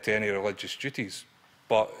to any religious duties,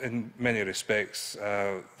 but in many respects,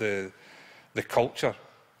 the culture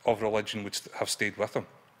of religion would have stayed with him.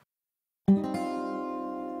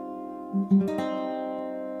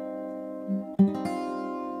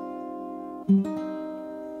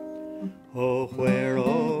 Oh where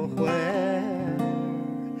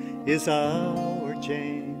is our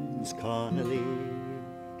James Connolly?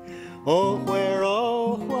 Oh where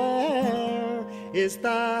is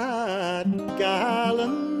that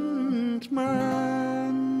gallant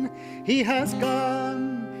man. He has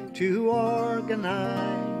gone to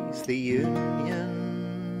organize the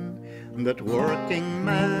union, that working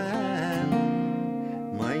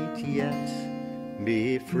man might yet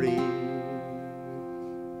be free.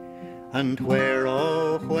 And where,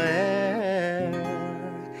 oh where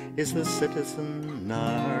is the citizen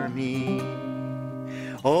army?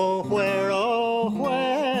 Oh where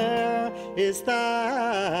is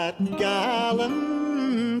that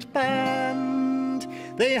gallant band?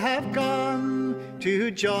 They have gone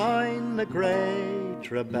to join the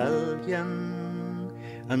great rebellion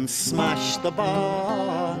and smash the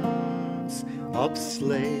bonds of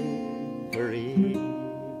slavery.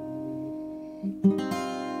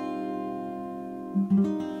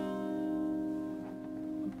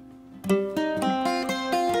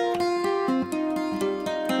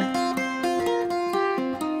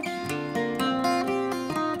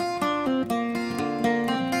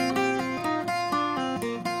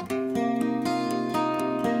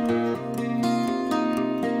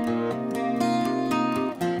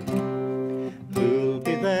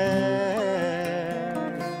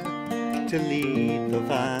 To lead the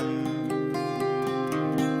van,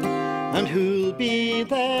 and who'll be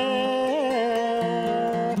there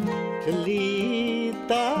to lead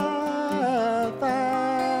the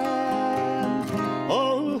van?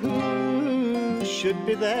 Oh, who should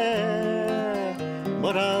be there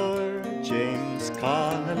but our James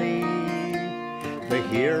Connolly, the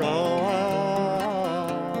hero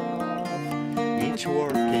of each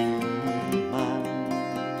working man,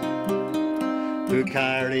 who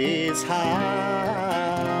carries high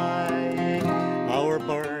our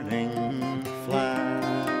burning flag,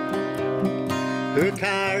 who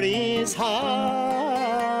carries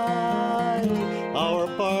high our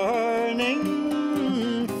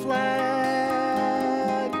burning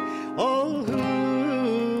flag. Oh,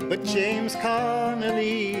 who but James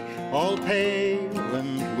Connolly, all pale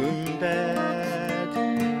and wounded,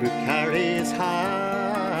 who carries high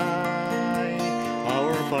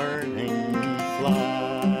our burning flag.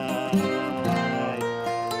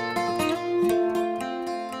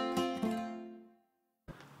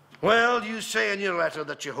 Well, you say in your letter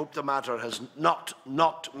that you hope the matter has not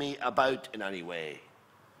knocked me about in any way.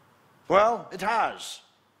 Well, it has.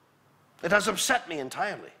 It has upset me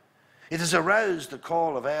entirely. It has aroused the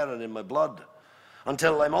call of Erin in my blood,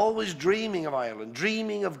 until I'm always dreaming of Ireland,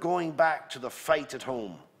 dreaming of going back to the fight at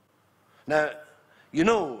home. Now, you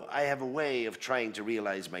know I have a way of trying to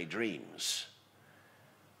realize my dreams.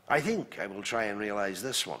 I think I will try and realize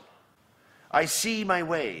this one. I see my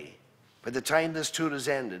way, by the time this tour is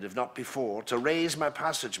ended, if not before, to raise my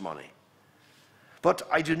passage money. But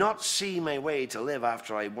I do not see my way to live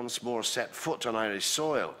after I once more set foot on Irish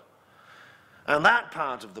soil. And that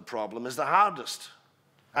part of the problem is the hardest,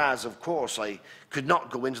 as, of course, I could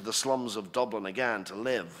not go into the slums of Dublin again to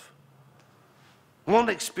live. One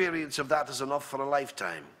experience of that is enough for a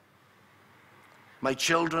lifetime. My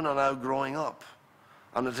children are now growing up,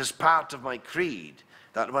 and it is part of my creed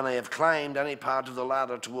that when I have climbed any part of the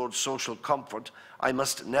ladder towards social comfort, I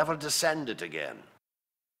must never descend it again.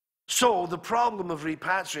 So the problem of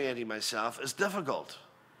repatriating myself is difficult.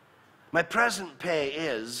 My present pay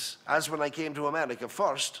is, as when I came to America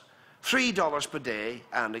first, $3 per day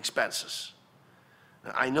and expenses.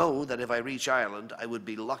 I know that if I reach Ireland, I would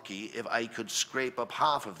be lucky if I could scrape up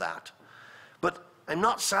half of that. But I'm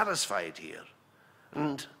not satisfied here,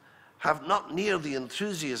 and have not near the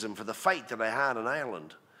enthusiasm for the fight that I had in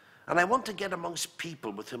Ireland. And I want to get amongst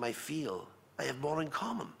people with whom I feel I have more in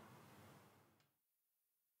common.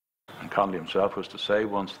 And Connolly himself was to say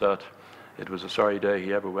once that it was a sorry day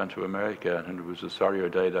he ever went to America, and it was a sorrier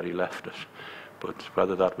day that he left it. But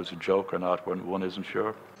whether that was a joke or not, one isn't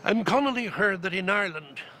sure. And Connolly heard that in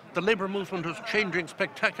Ireland, the Labour movement was changing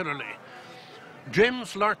spectacularly.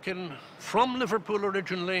 James Larkin, from Liverpool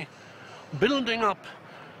originally, building up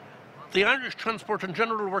the Irish Transport and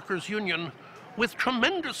General Workers Union with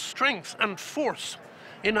tremendous strength and force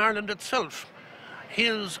in Ireland itself.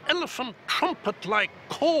 His elephant trumpet-like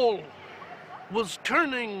call was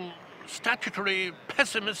turning statutory,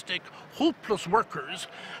 pessimistic, hopeless workers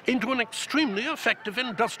into an extremely effective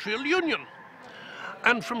industrial union.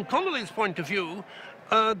 And from Connolly's point of view,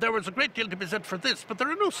 there was a great deal to be said for this, but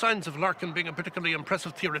there are no signs of Larkin being a particularly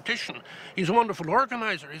impressive theoretician. He's a wonderful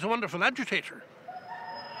organizer, he's a wonderful agitator.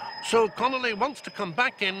 So Connolly wants to come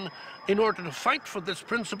back in order to fight for this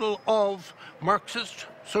principle of Marxist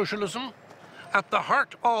socialism at the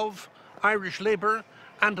heart of Irish labour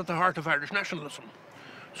and at the heart of Irish nationalism.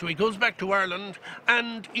 So he goes back to Ireland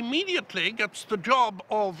and immediately gets the job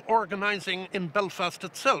of organising in Belfast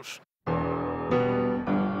itself.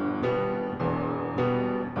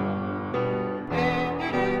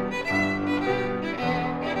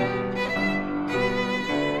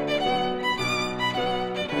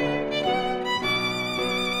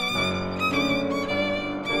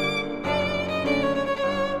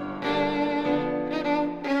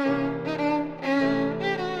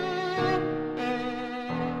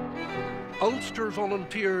 Ulster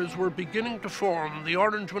volunteers were beginning to form, the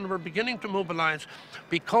Orangemen were beginning to mobilise,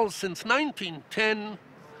 because since 1910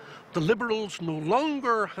 the Liberals no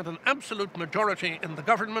longer had an absolute majority in the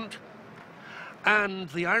government, and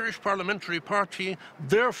the Irish Parliamentary Party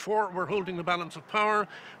therefore were holding the balance of power,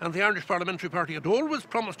 and the Irish Parliamentary Party had always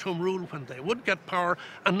promised Home Rule when they would get power,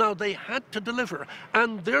 and now they had to deliver.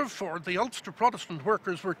 And therefore the Ulster Protestant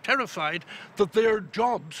workers were terrified that their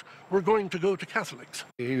jobs were going to go to Catholics.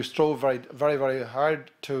 He strove very hard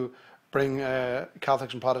to bring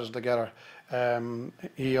Catholics and Protestants together.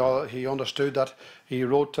 He understood that. He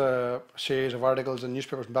wrote a series of articles in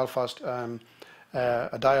newspapers in Belfast,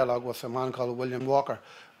 a dialogue with a man called William Walker.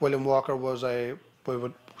 William Walker was we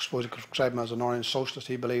would suppose you could describe him as an orange socialist.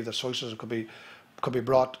 He believed that socialism could be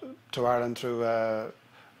brought to Ireland through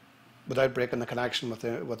without breaking the connection with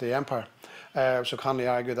the empire. So Connolly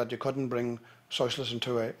argued that you couldn't bring socialism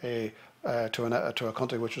to a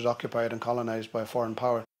country which was occupied and colonised by a foreign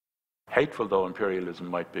power. Hateful though imperialism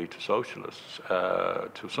might be to socialists,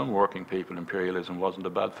 to some working people imperialism wasn't a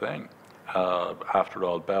bad thing. After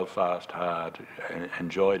all, Belfast had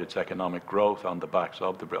enjoyed its economic growth on the backs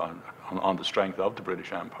of on the strength of the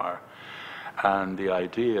British Empire, and the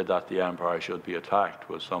idea that the empire should be attacked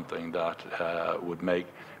was something that would make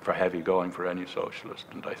for heavy going for any socialist.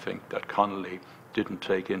 And I think that Connolly didn't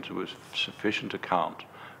take into sufficient account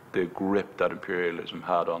the grip that imperialism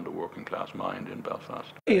had on the working class mind in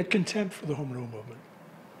Belfast. He had contempt for the Home Rule movement.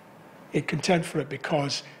 He had contempt for it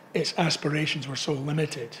because its aspirations were so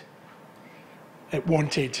limited. It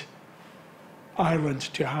wanted Ireland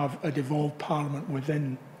to have a devolved parliament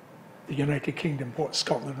within the United Kingdom, what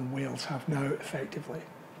Scotland and Wales have now effectively.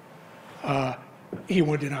 He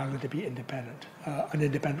wanted Ireland to be independent, an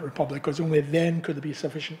independent republic, because only then could there be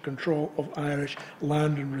sufficient control of Irish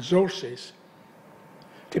land and resources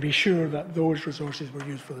to be sure that those resources were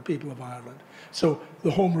used for the people of Ireland. So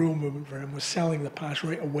the Home Rule movement for him was selling the past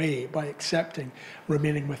right away by accepting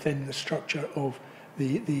remaining within the structure of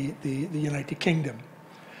the United Kingdom.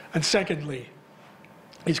 And secondly,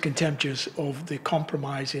 he's contemptuous of the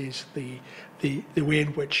compromises, the way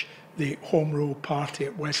in which the Home Rule party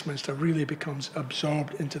at Westminster really becomes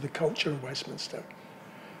absorbed into the culture of Westminster.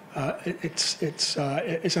 It's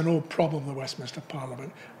an old problem, the Westminster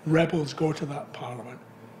Parliament. Rebels go to that Parliament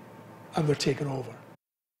and they're taken over.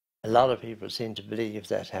 A lot of people seem to believe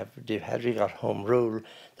that had we got Home Rule,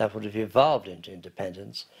 that would have evolved into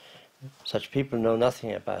independence. Such people know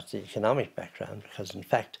nothing about the economic background, because in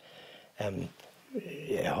fact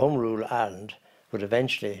Home Rule Ireland would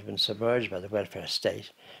eventually have been submerged by the welfare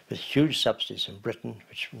state with huge subsidies from Britain,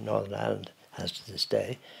 which Northern Ireland has to this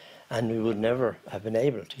day, and we would never have been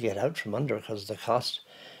able to get out from under because of the cost.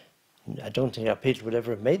 I don't think our people would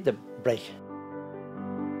ever have made the break.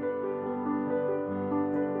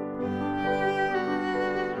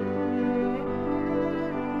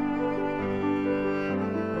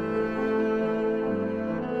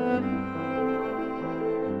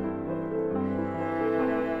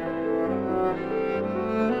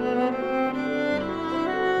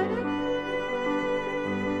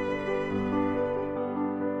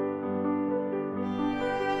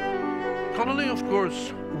 Connolly, of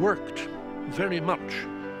course, worked very much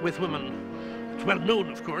with women. It's well known,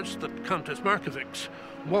 of course, that Countess Markievicz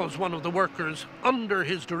was one of the workers under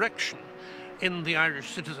his direction in the Irish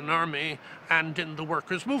Citizen Army and in the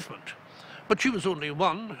workers' movement. But she was only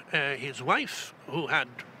one. His wife, who had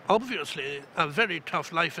obviously a very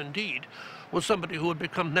tough life indeed, was somebody who had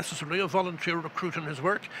become necessarily a volunteer recruit in his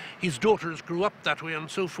work. His daughters grew up that way and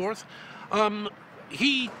so forth.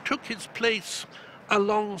 He took his place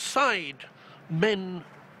alongside men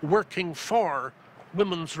working for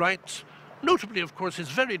women's rights, notably, of course, his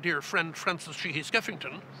very dear friend Francis Sheehy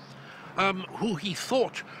Skeffington, who he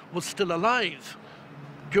thought was still alive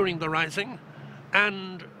during the Rising,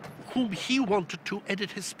 and whom he wanted to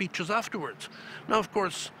edit his speeches afterwards. Now, of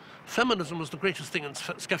course, feminism was the greatest thing in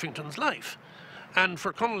Skeffington's life, And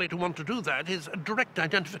for Connolly to want to do that is a direct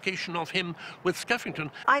identification of him with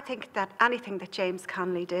Skeffington. I think that anything that James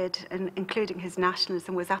Connolly did, including his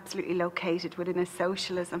nationalism, was absolutely located within his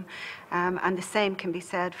socialism. And the same can be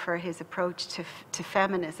said for his approach to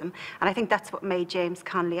feminism. And I think that's what made James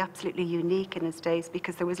Connolly absolutely unique in his days,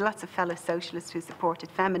 because there was lots of fellow socialists who supported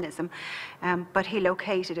feminism, but he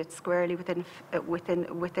located it squarely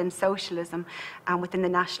within socialism and within the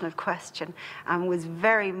national question, and was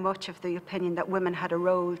very much of the opinion that women had a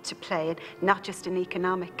role to play, not just in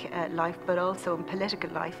economic life, but also in political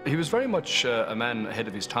life. He was very much a man ahead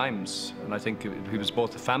of his times, and I think he was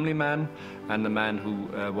both a family man and a man who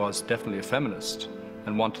was definitely a feminist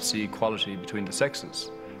and wanted to see equality between the sexes,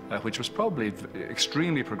 which was probably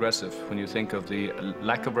extremely progressive when you think of the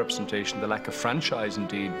lack of representation, the lack of franchise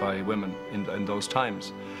indeed by women in those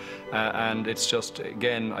times. And it's just,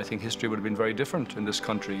 again, I think history would have been very different in this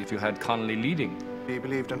country if you had Connolly leading. He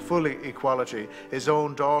believed in full equality. His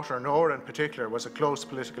own daughter, Nora in particular, was a close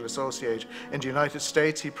political associate. In the United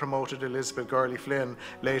States, he promoted Elizabeth Gurley Flynn,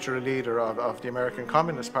 later a leader of the American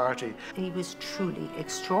Communist Party. He was truly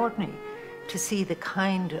extraordinary to see the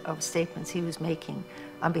kind of statements he was making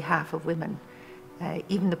on behalf of women.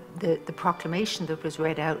 Even the proclamation that was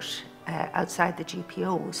read out outside the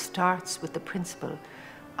GPO starts with the principle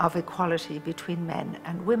of equality between men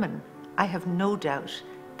and women. I have no doubt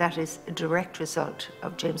that is a direct result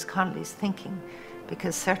of James Connolly's thinking,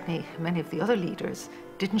 because certainly many of the other leaders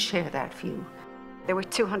didn't share that view. There were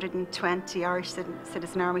 220 Irish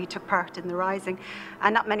Citizen Army who took part in the Rising,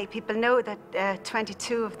 and not many people know that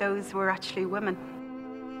 22 of those were actually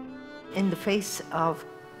women. In the face of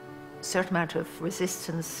a certain amount of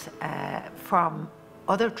resistance from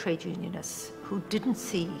other trade unionists who didn't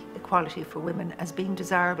see equality for women as being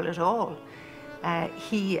desirable at all,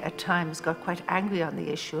 he at times got quite angry on the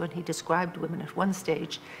issue, and he described women at one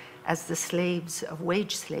stage as the slaves of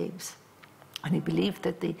wage slaves. And he believed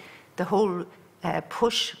that the whole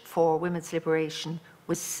push for women's liberation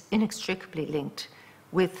was inextricably linked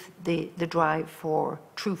with the drive for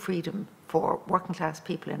true freedom for working class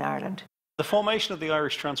people in Ireland. The formation of the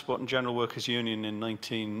Irish Transport and General Workers Union in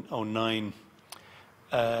 1909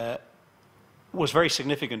 was very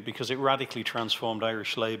significant because it radically transformed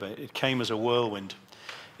Irish labour. It came as a whirlwind.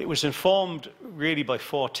 It was informed really by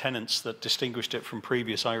four tenets that distinguished it from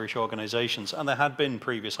previous Irish organisations, and there had been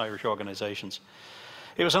previous Irish organisations.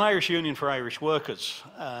 It was an Irish union for Irish workers,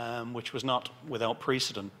 which was not without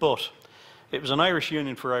precedent, but it was an Irish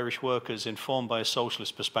union for Irish workers informed by a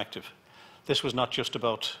socialist perspective. This was not just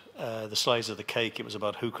about the size of the cake, it was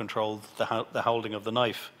about who controlled the holding of the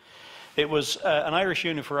knife. It was an Irish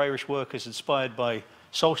union for Irish workers inspired by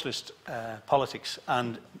socialist politics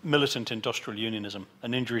and militant industrial unionism.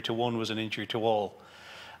 An injury to one was an injury to all.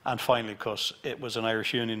 And finally, of course, it was an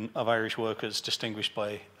Irish union of Irish workers distinguished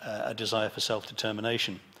by a desire for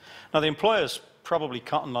self-determination. Now, the employers probably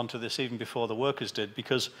cottoned onto this even before the workers did,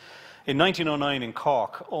 because in 1909 in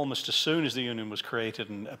Cork, almost as soon as the union was created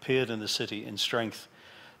and appeared in the city in strength,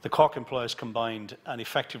 the Cork employers combined and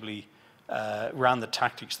effectively ran the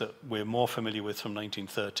tactics that we're more familiar with from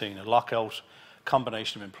 1913, a lockout,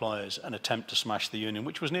 combination of employers, an attempt to smash the union,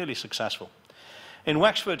 which was nearly successful. In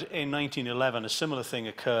Wexford in 1911, a similar thing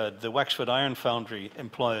occurred. The Wexford Iron Foundry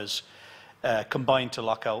employers combined to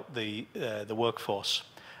lock out the workforce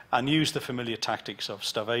and used the familiar tactics of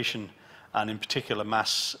starvation and in particular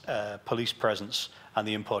mass police presence and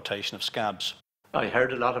the importation of scabs. I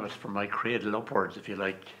heard a lot of it from my cradle upwards, if you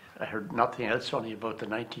like. I heard nothing else only about the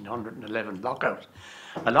 1911 lockout.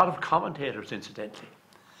 A lot of commentators, incidentally,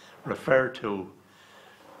 refer to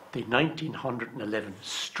the 1911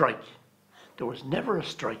 strike. There was never a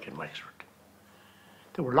strike in Wexford.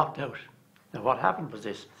 They were locked out. Now what happened was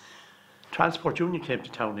this. Transport Union came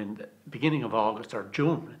to town in the beginning of August or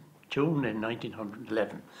June in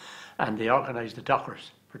 1911, and they organised the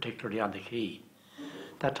dockers, particularly on the quay.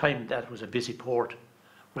 That time that was a busy port,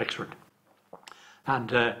 Wexford.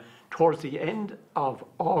 And towards the end of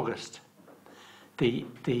August,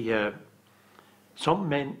 some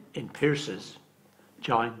men in Pearse's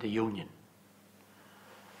joined the union.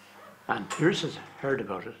 And Pearse's heard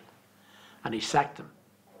about it, and he sacked them.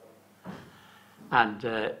 And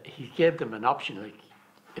he gave them an option, like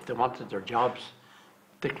if they wanted their jobs,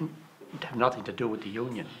 they can have nothing to do with the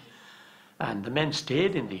union. And the men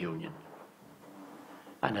stayed in the union.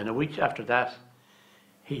 And then a week after that,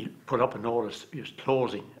 he put up a notice, he was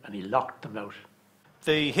closing, and he locked them out.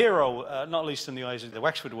 The hero, not least in the eyes of the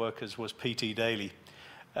Wexford workers, was P.T. Daly,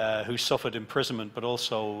 who suffered imprisonment but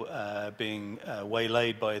also being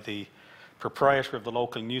waylaid by the proprietor of the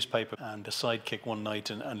local newspaper and a sidekick one night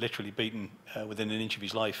and literally beaten within an inch of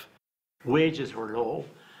his life. Wages were low,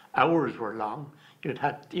 hours were long.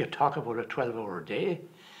 You'd talk about a 12-hour day.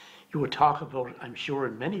 You would talk about, I'm sure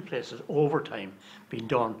in many places, overtime being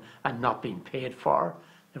done and not being paid for.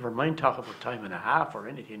 Never mind talk about time and a half or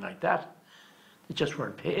anything like that. They just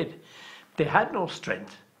weren't paid. They had no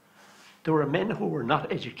strength. There were men who were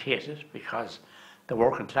not educated because the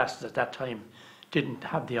working classes at that time didn't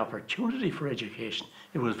have the opportunity for education.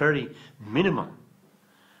 It was very minimum.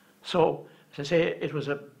 So, as I say, it was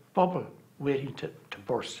a bubble waiting to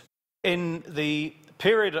burst. In the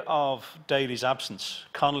period of Daly's absence,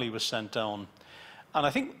 Connolly was sent down. And I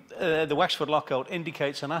think the Wexford lockout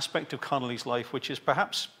indicates an aspect of Connolly's life which is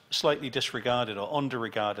perhaps slightly disregarded or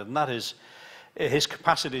under-regarded, and that is his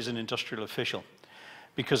capacity as an industrial official.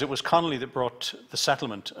 Because it was Connolly that brought the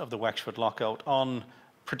settlement of the Wexford lockout on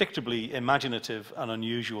predictably imaginative and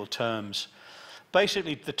unusual terms.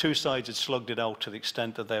 Basically, the two sides had slugged it out to the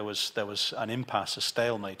extent that there was an impasse, a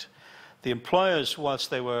stalemate. The employers, whilst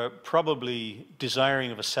they were probably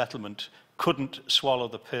desiring of a settlement, couldn't swallow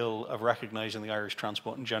the pill of recognising the Irish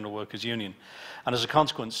Transport and General Workers Union. And as a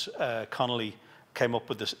consequence, Connolly came up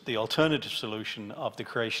with the alternative solution of the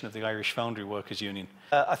creation of the Irish Foundry Workers Union.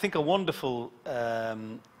 I think a wonderful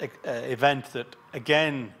event that,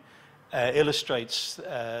 again, illustrates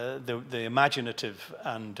the imaginative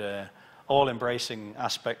and all-embracing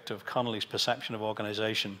aspect of Connolly's perception of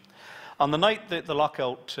organisation. On the night that the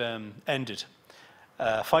lockout ended,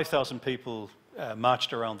 5,000 people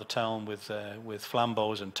marched around the town with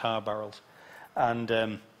flambeaux and tar barrels,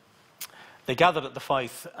 and they gathered at the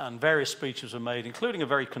Fife, and various speeches were made, including a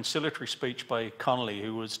very conciliatory speech by Connolly,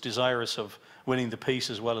 who was desirous of winning the peace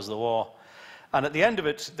as well as the war. And at the end of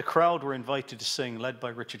it, the crowd were invited to sing, led by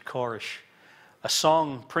Richard Corish, a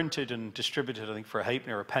song printed and distributed, I think, for a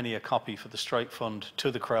halfpenny or a penny a copy for the strike fund to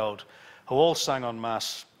the crowd, who all sang en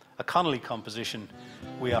masse a Connolly composition,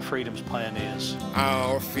 "We Are Freedom's Pioneers."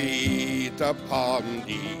 Our feet upon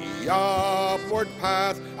the upward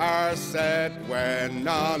path are set when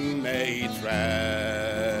none may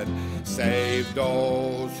tread, save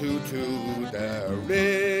those who to the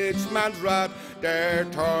rich man's wrath dare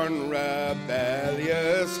turn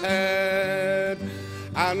rebellious head.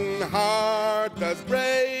 And heart that's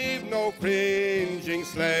brave, no cringing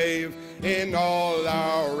slave, in all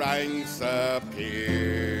our ranks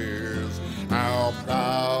appears. Our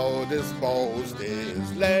proudest boast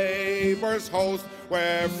is labour's host,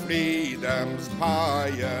 where freedom's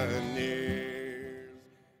pioneers.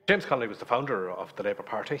 James Connolly was the founder of the Labour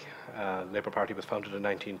Party. Labour Party was founded in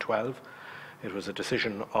 1912. It was a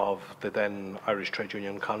decision of the then Irish Trade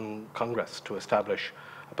Union Congress to establish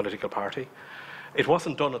a political party. It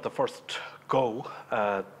wasn't done at the first go.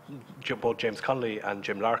 Both James Connolly and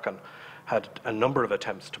Jim Larkin had a number of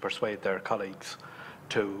attempts to persuade their colleagues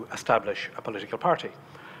to establish a political party.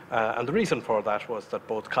 And the reason for that was that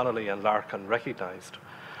both Connolly and Larkin recognised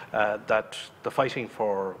that the fighting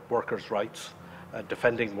for workers' rights,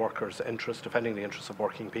 defending workers' interests, defending the interests of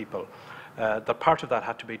working people, that part of that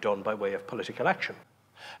had to be done by way of political action.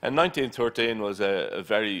 And 1913 was a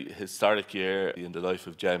very historic year in the life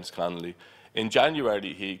of James Connolly. In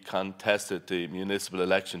January, he contested the municipal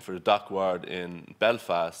election for the Dock Ward in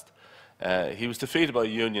Belfast. He was defeated by a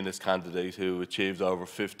unionist candidate who achieved over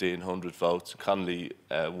 1,500 votes. Connolly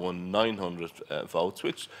won 900 votes,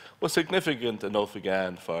 which was significant enough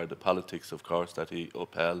again for the politics, of course, that he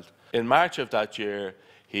upheld. In March of that year,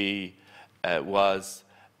 he was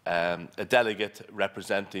a delegate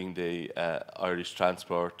representing the Irish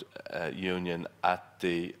Transport Union at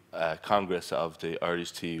the Congress of the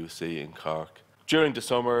Irish TUC in Cork. During the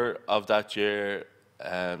summer of that year,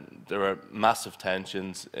 there were massive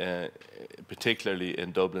tensions, particularly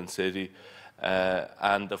in Dublin City,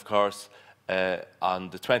 and of course on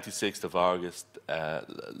the 26th of August,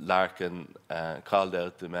 Larkin called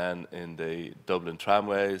out the men in the Dublin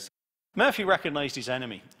tramways. Murphy recognised his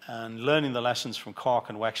enemy, and learning the lessons from Cork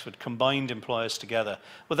and Wexford, combined employers together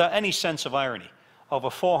without any sense of irony. Over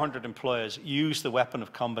 400 employers used the weapon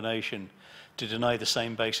of combination to deny the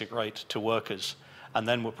same basic right to workers, and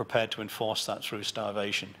then were prepared to enforce that through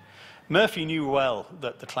starvation. Murphy knew well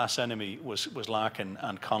that the class enemy was Larkin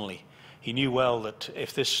and Connolly. He knew well that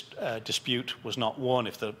if this dispute was not won,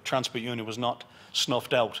 if the Transport Union was not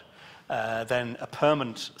snuffed out, then a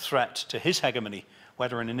permanent threat to his hegemony,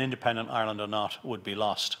 whether in an independent Ireland or not, would be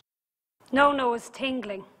lost. Nona was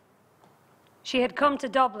tingling. She had come to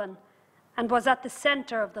Dublin and was at the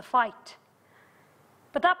centre of the fight.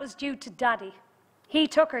 But that was due to Daddy. He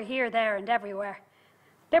took her here, there and everywhere.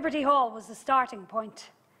 Liberty Hall was the starting point.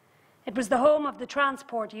 It was the home of the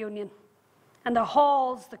Transport Union. and the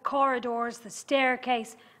halls, the corridors, the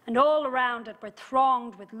staircase, and all around it were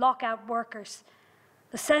thronged with lockout workers.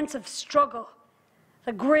 The sense of struggle,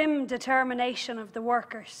 the grim determination of the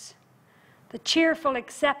workers, the cheerful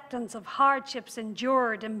acceptance of hardships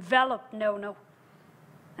endured enveloped Nono,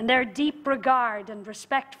 and their deep regard and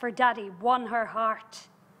respect for Daddy won her heart.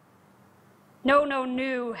 Nono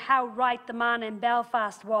knew how right the man in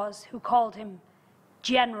Belfast was who called him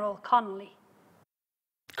General Connolly.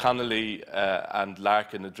 Connolly and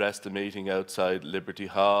Larkin addressed a meeting outside Liberty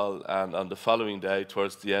Hall, and on the following day,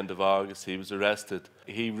 towards the end of August, he was arrested.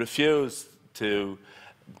 He refused to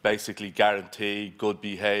basically guarantee good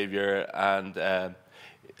behaviour, and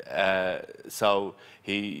so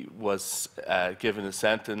he was given a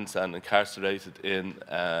sentence and incarcerated in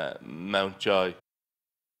Mountjoy.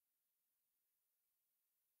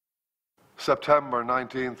 September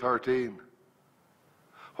 1913.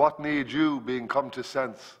 What need you, being come to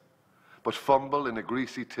sense, but fumble in a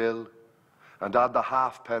greasy till, and add the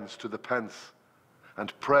halfpence to the pence,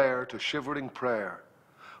 and prayer to shivering prayer,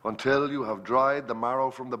 until you have dried the marrow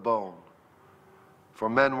from the bone? For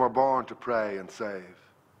men were born to pray and save.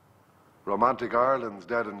 Romantic Ireland's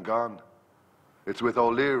dead and gone. It's with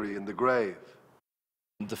O'Leary in the grave.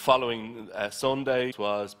 The following Sunday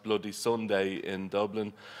was Bloody Sunday in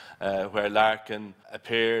Dublin, where Larkin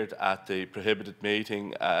appeared at the prohibited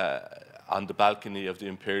meeting on the balcony of the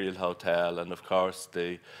Imperial Hotel, and of course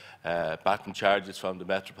the baton charges from the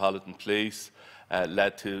Metropolitan Police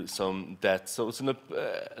led to some deaths. So it was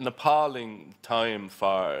an appalling time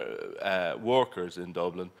for workers in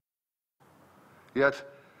Dublin. Yet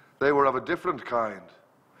they were of a different kind,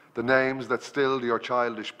 the names that stilled your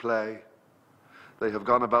childish play. They have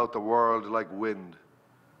gone about the world like wind,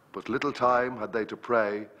 but little time had they to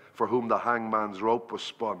pray for whom the hangman's rope was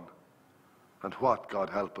spun. And what, God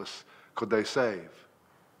help us, could they save?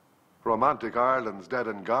 Romantic Ireland's dead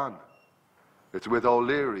and gone. It's with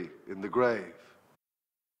O'Leary in the grave.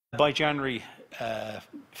 By January,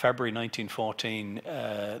 February 1914,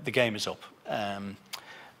 the game is up.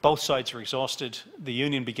 Both sides are exhausted. The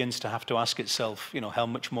Union begins to have to ask itself, how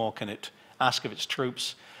much more can it ask of its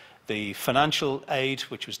troops? The financial aid,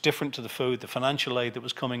 which was different to the food, the financial aid that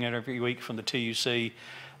was coming in every week from the TUC,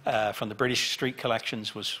 from the British street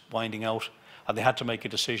collections, was winding out, and they had to make a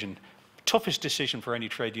decision. Toughest decision for any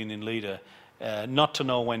trade union leader, not to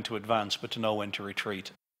know when to advance, but to know when to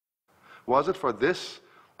retreat. Was it for this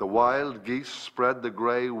the wild geese spread the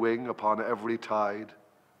grey wing upon every tide?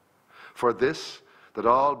 For this that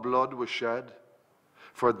all blood was shed?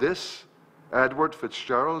 For this Edward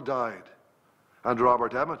Fitzgerald died, and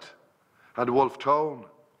Robert Emmet, and Wolfe Tone?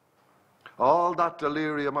 All that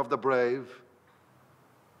delirium of the brave?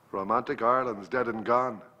 Romantic Ireland's dead and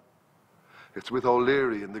gone. It's with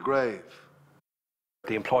O'Leary in the grave.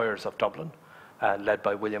 The employers of Dublin, led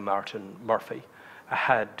by William Martin Murphy,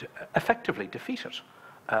 had effectively defeated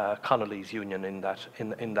Connolly's union in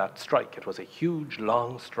that strike. It was a huge,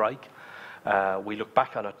 long strike. We look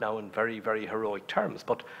back on it now in very, very heroic terms,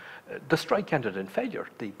 but the strike ended in failure.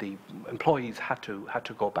 The employees had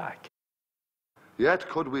to go back. Yet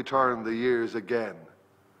could we turn the years again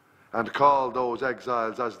and call those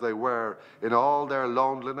exiles as they were in all their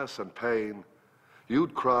loneliness and pain,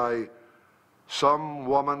 you'd cry, some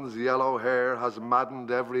woman's yellow hair has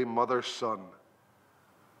maddened every mother's son.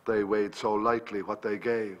 They weighed so lightly what they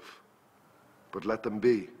gave, but let them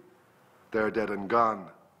be. They're dead and gone.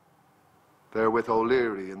 They're with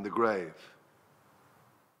O'Leary in the grave.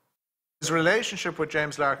 His relationship with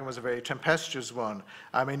James Larkin was a very tempestuous one.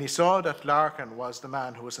 I mean, he saw that Larkin was the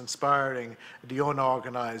man who was inspiring the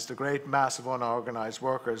unorganised, the great mass of unorganised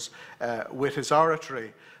workers with his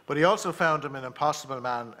oratory. But he also found him an impossible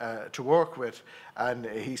man to work with. And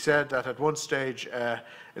he said that at one stage,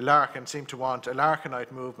 Larkin seemed to want a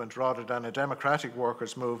Larkinite movement rather than a democratic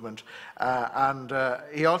workers' movement. And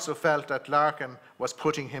he also felt that Larkin was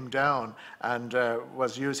putting him down and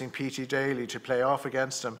was using P.T. Daly to play off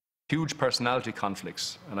against him. Huge personality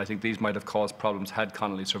conflicts, and I think these might have caused problems had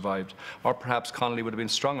Connolly survived, or perhaps Connolly would have been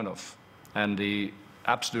strong enough and the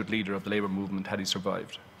absolute leader of the labour movement had he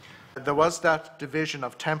survived. There was that division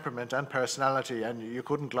of temperament and personality, and you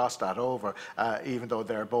couldn't gloss that over, even though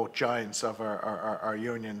they're both giants of our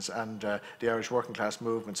unions and the Irish working class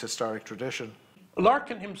movement's historic tradition.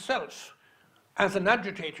 Larkin himself, as an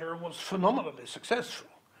agitator, was phenomenally successful.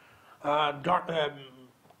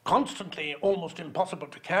 Constantly almost impossible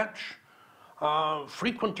to catch,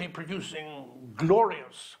 frequently producing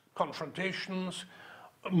glorious confrontations,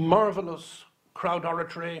 marvellous crowd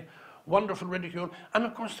oratory, wonderful ridicule. And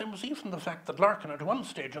of course there was even the fact that Larkin at one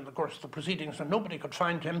stage in the course of the proceedings, and nobody could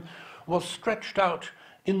find him, was stretched out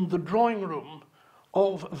in the drawing room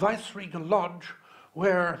of Viceregal Lodge,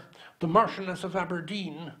 where the Marchioness of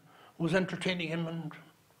Aberdeen was entertaining him and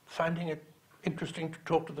finding it interesting to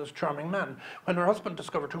talk to this charming man. When her husband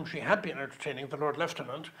discovered whom she had been entertaining, the Lord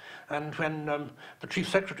Lieutenant, and when the Chief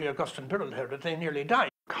Secretary, Augustine Birrell, heard it, they nearly died.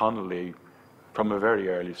 Connolly, from a very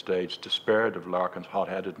early stage, despaired of Larkin's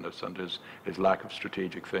hot-headedness and his lack of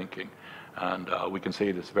strategic thinking. And we can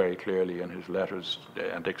see this very clearly in his letters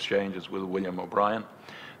and exchanges with William O'Brien,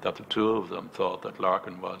 that the two of them thought that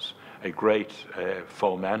Larkin was a great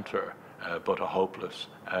fomenter, but a hopeless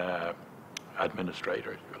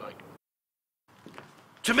administrator, if you like.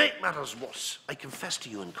 To make matters worse, I confess to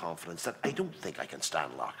you in confidence that I don't think I can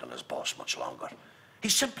stand Larkin as boss much longer.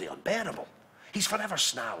 He's simply unbearable. He's forever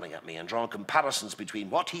snarling at me and drawing comparisons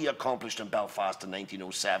between what he accomplished in Belfast in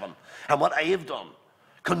 1907 and what I have done,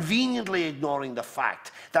 conveniently ignoring the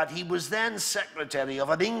fact that he was then secretary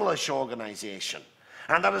of an English organisation,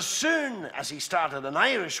 and that as soon as he started an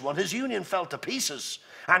Irish one, his union fell to pieces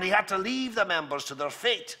and he had to leave the members to their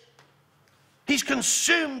fate. He's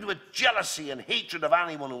consumed with jealousy and hatred of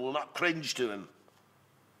anyone who will not cringe to him.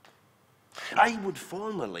 I would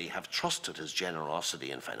formerly have trusted his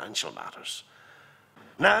generosity in financial matters.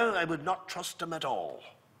 Now I would not trust him at all.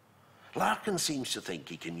 Larkin seems to think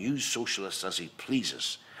he can use socialists as he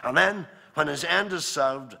pleases, and then, when his end is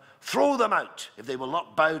served, throw them out if they will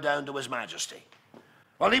not bow down to his majesty.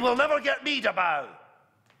 Well, he will never get me to bow.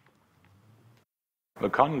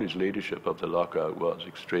 Well, Connolly's leadership of the lockout was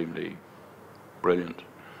extremely brilliant.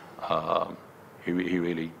 He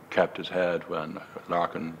really kept his head when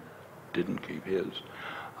Larkin didn't keep his.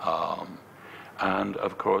 And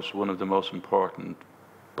of course, one of the most important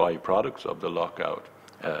byproducts of the lockout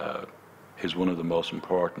is one of the most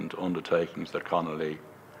important undertakings that Connolly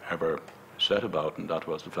ever set about, and that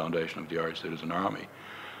was the foundation of the Irish Citizen Army,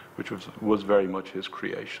 which was very much his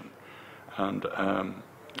creation. And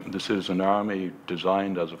the Citizen Army,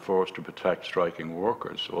 designed as a force to protect striking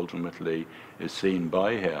workers, ultimately is seen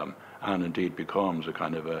by him and indeed becomes a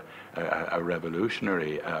kind of a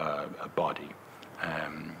revolutionary body.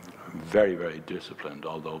 Very, very disciplined,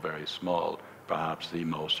 although very small, perhaps the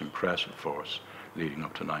most impressive force leading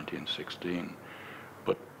up to 1916.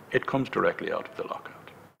 But it comes directly out of the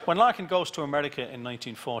lockout. When Larkin goes to America in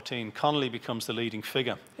 1914, Connolly becomes the leading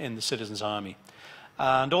figure in the Citizens' Army,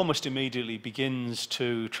 and almost immediately begins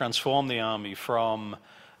to transform the army from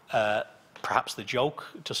perhaps the joke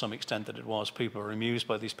to some extent that it was. People were amused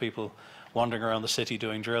by these people wandering around the city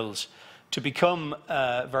doing drills, to become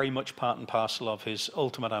very much part and parcel of his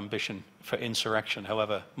ultimate ambition for insurrection,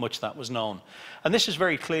 however much that was known. And this is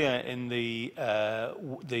very clear in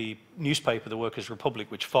the newspaper, The Workers' Republic,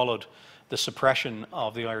 which followed the suppression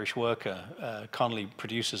of the Irish worker. Connolly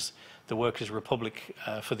produces The Workers' Republic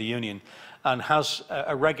for the Union, and has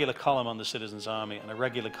a regular column on the Citizens' Army and a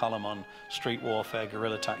regular column on street warfare,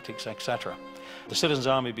 guerrilla tactics, etc. The Citizens'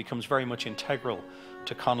 Army becomes very much integral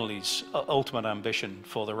to Connolly's ultimate ambition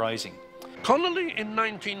for the Rising. Connolly in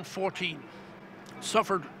 1914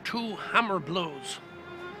 suffered two hammer blows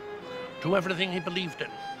to everything he believed in.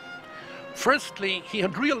 Firstly, he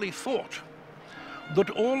had really thought that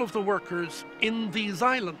all of the workers in these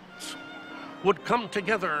islands would come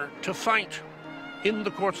together to fight in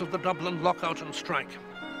the course of the Dublin lockout and strike.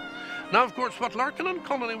 Now, of course, what Larkin and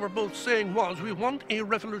Connolly were both saying was, we want a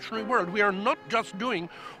revolutionary world. We are not just doing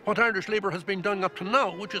what Irish Labour has been doing up to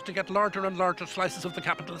now, which is to get larger and larger slices of the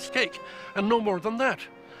capitalist cake, and no more than that.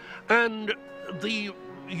 And the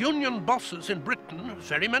union bosses in Britain,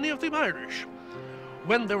 very many of them Irish,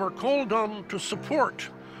 when they were called on to support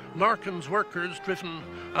Larkin's workers driven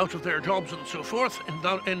out of their jobs and so forth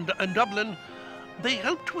in Dublin, they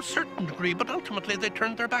helped to a certain degree, but ultimately they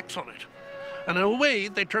turned their backs on it. And in a way,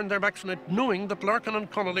 they turned their backs on it, knowing that Larkin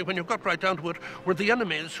and Connolly, when you got right down to it, were the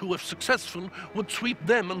enemies who, if successful, would sweep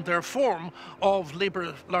them and their form of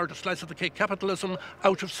Labour's largest slice of the cake capitalism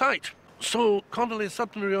out of sight. So Connolly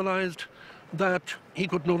suddenly realised that he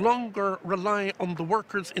could no longer rely on the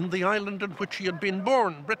workers in the island in which he had been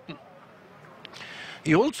born, Britain.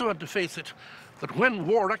 He also had to face it that when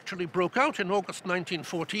war actually broke out in August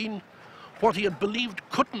 1914, what he had believed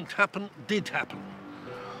couldn't happen did happen.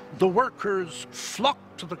 The workers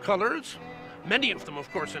flocked to the colours, many of them,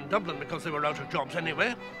 of course, in Dublin because they were out of jobs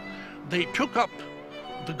anyway. They took up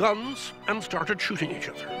the guns and started shooting each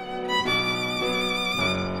other.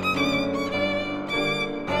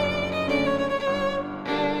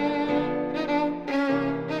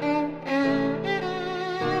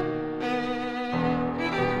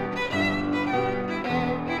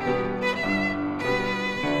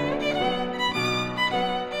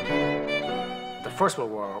 First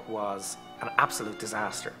World War was an absolute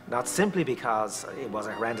disaster, not simply because it was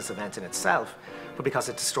a horrendous event in itself, but because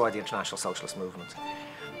it destroyed the international socialist movement.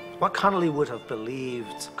 What Connolly would have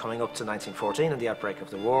believed coming up to 1914 and the outbreak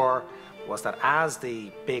of the war was that as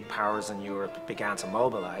the big powers in Europe began to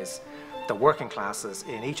mobilize, the working classes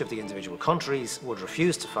in each of the individual countries would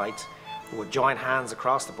refuse to fight, would join hands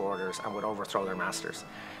across the borders and would overthrow their masters,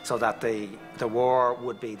 so that the war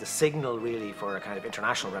would be the signal really for a kind of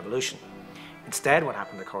international revolution. Instead, what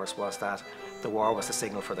happened, of course, was that the war was the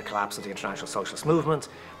signal for the collapse of the international socialist movement.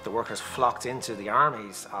 The workers flocked into the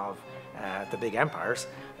armies of the big empires,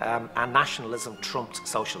 and nationalism trumped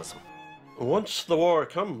socialism. Once the war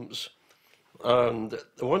comes, and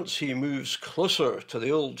once he moves closer to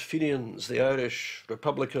the old Fenians, the Irish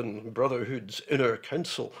Republican Brotherhood's inner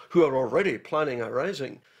council, who are already planning a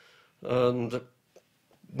rising, and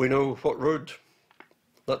we know what road,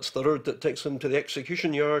 that's the road that takes them to the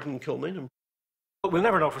execution yard in Kilmainham. But we'll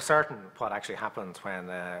never know for certain what actually happened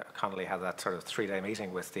when Connolly had that sort of three-day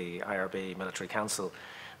meeting with the IRB Military Council.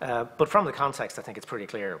 But from the context, I think it's pretty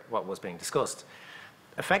clear what was being discussed.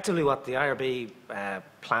 Effectively, what the IRB,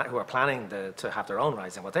 who are planning to have their own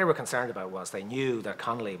rising, what they were concerned about was they knew that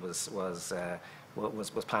Connolly was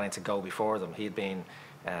planning to go before them. He had been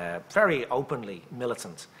very openly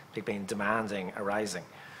militant. He'd been demanding a rising.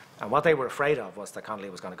 And what they were afraid of was that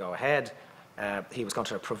Connolly was going to go ahead. He was going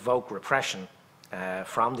to provoke repression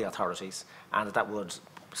from the authorities, and that would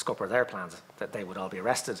scupper their plans, that they would all be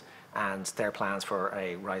arrested, and their plans for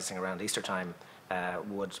a rising around Easter time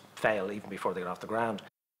would fail even before they got off the ground.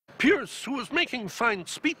 Pearse, who was making fine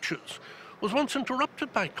speeches, was once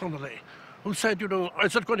interrupted by Connolly, who said, you know,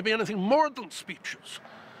 is it going to be anything more than speeches?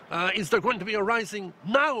 Is there going to be a rising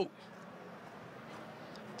now?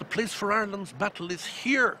 The place for Ireland's battle is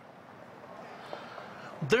here.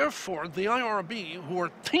 Therefore, the IRB, who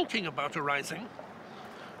were thinking about a rising,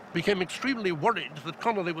 became extremely worried that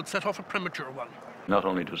Connolly would set off a premature one. Not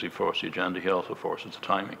only does he force the agenda, he also forces the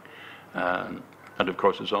timing. And of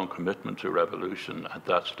course, his own commitment to revolution at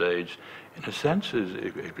that stage, in a sense,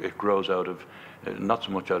 it grows out of, not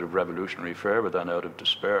so much out of revolutionary fervour than out of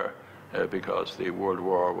despair, because the World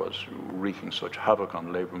War was wreaking such havoc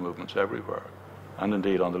on labour movements everywhere. And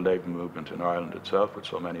indeed on the labour movement in Ireland itself, with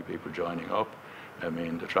so many people joining up. I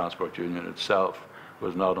mean, the Transport Union itself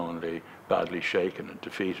was not only badly shaken and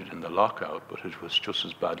defeated in the lockout, but it was just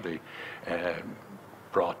as badly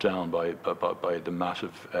brought down by the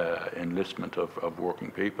massive enlistment of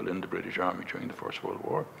working people in the British Army during the First World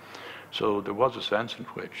War. So there was a sense in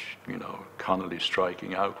which, you know, Connolly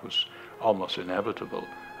striking out was almost inevitable,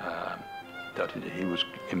 that he was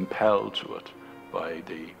impelled to it by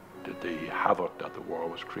the havoc that the war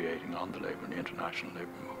was creating on the international labour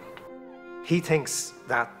movement. He thinks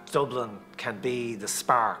that Dublin can be the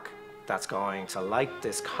spark that's going to light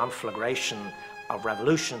this conflagration of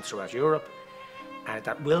revolution throughout Europe, and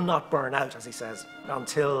that will not burn out, as he says,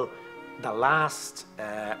 until the last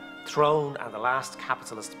throne and the last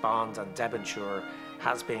capitalist bond and debenture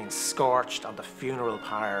has been scorched on the funeral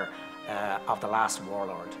pyre of the last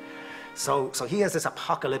warlord. So he has this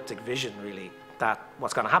apocalyptic vision, really, that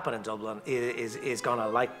what's going to happen in Dublin is going to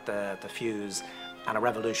light the fuse, and a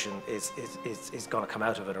revolution is going to come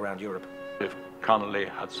out of it around Europe. If Connolly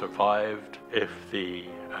had survived, if the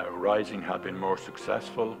rising had been more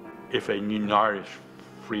successful, if a new Irish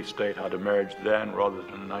Free State had emerged then rather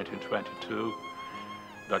than in 1922,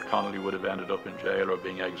 that Connolly would have ended up in jail or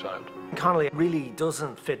being exiled. Connolly really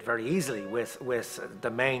doesn't fit very easily with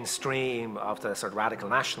the mainstream of the sort of radical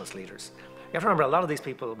nationalist leaders. You have to remember, a lot of these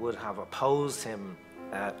people would have opposed him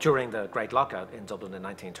during the Great Lockout in Dublin in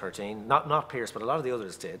 1913. Not Pearse, but a lot of the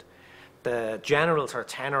others did. The general sort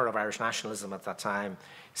of tenor of Irish nationalism at that time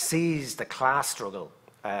sees the class struggle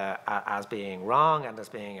as being wrong and as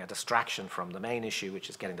being a distraction from the main issue, which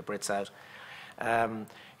is getting the Brits out.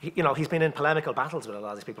 He's been in polemical battles with a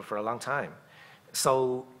lot of these people for a long time.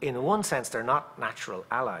 So in one sense, they're not natural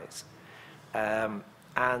allies.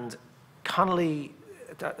 And Connolly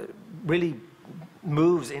really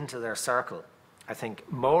moves into their circle, I think,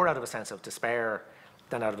 more out of a sense of despair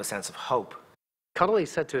than out of a sense of hope. Connolly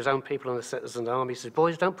said to his own people in the citizen army, he said,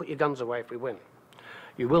 boys, don't put your guns away if we win.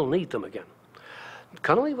 You will need them again.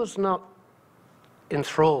 Connolly was not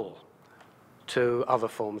enthralled to other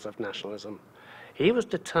forms of nationalism. He was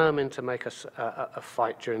determined to make a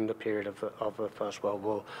fight during the period of the First World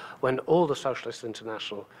War, when all the Socialist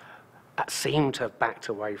International seemed to have backed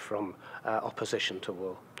away from opposition to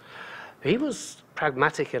war. He was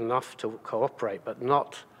pragmatic enough to cooperate, but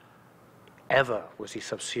not ever was he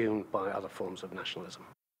subsumed by other forms of nationalism.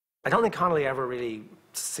 I don't think Connolly ever really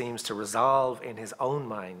seems to resolve in his own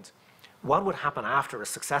mind what would happen after a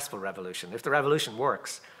successful revolution? If the revolution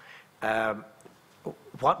works,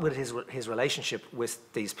 what would his relationship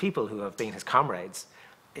with these people who have been his comrades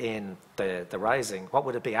in the rising, what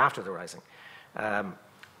would it be after the rising?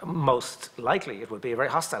 Most likely it would be a very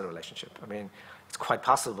hostile relationship. I mean, it's quite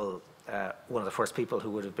possible one of the first people who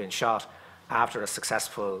would have been shot after a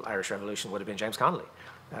successful Irish revolution would have been James Connolly.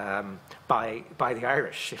 By the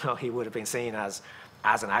Irish, you know, he would have been seen as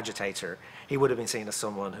an agitator. He would have been seen as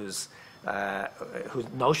someone whose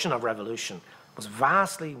notion of revolution was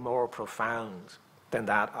vastly more profound than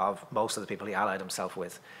that of most of the people he allied himself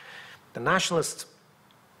with. The nationalist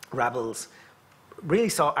rebels really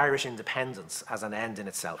saw Irish independence as an end in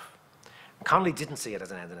itself. Connolly didn't see it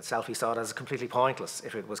as an end in itself. He saw it as completely pointless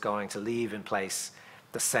if it was going to leave in place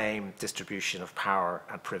the same distribution of power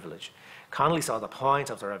and privilege. Connolly saw the point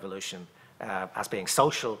of the revolution as being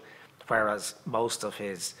social, whereas most of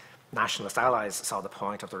his nationalist allies saw the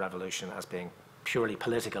point of the revolution as being purely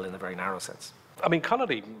political in a very narrow sense. I mean,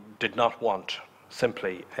 Connolly did not want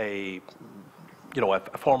simply a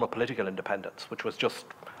form of political independence, which was just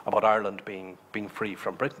about Ireland being free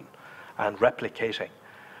from Britain and replicating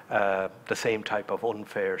the same type of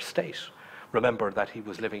unfair state. Remember that he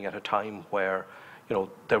was living at a time where, you know,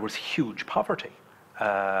 there was huge poverty.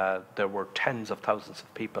 There were tens of thousands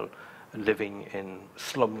of people living in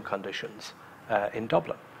slum conditions in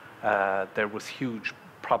Dublin. There was huge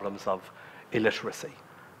problems of illiteracy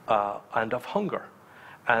and of hunger.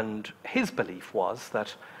 And his belief was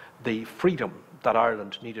that the freedom that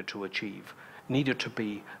Ireland needed to achieve needed to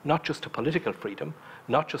be not just a political freedom,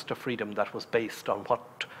 not just a freedom that was based on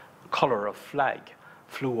what colour of flag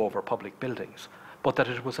flew over public buildings, but that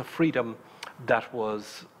it was a freedom that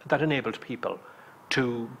enabled people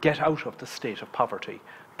to get out of the state of poverty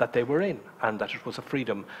that they were in, and that it was a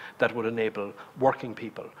freedom that would enable working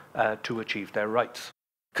people to achieve their rights.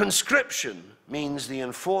 Conscription means the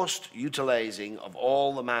enforced utilising of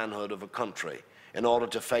all the manhood of a country in order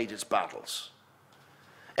to fight its battles.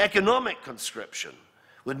 Economic conscription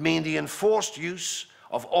would mean the enforced use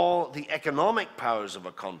of all the economic powers of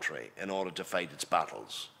a country in order to fight its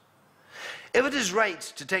battles. If it is right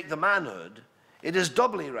to take the manhood, it is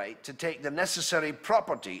doubly right to take the necessary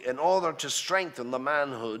property in order to strengthen the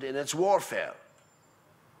manhood in its warfare.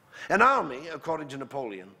 An army, according to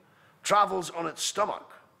Napoleon, travels on its stomach,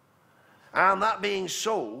 and that being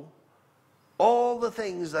so, all the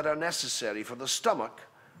things that are necessary for the stomach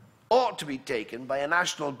ought to be taken by a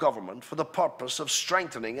national government for the purpose of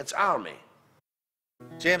strengthening its army.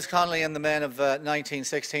 James Connolly and the men of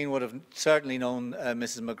 1916 would have certainly known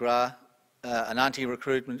Mrs. McGrath, an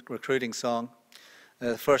anti-recruiting song.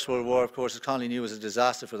 The First World War, of course, as Connolly knew, was a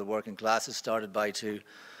disaster for the working classes, started by two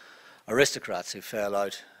aristocrats who fell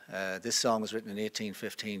out. This song was written in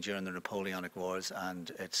 1815 during the Napoleonic Wars, and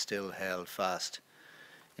it still held fast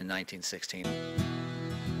in 1916.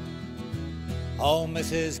 Oh,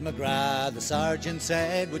 Mrs. McGrath, the sergeant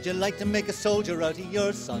said, would you like to make a soldier out of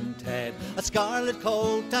your son Ted? A scarlet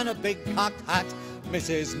coat and a big cocked hat.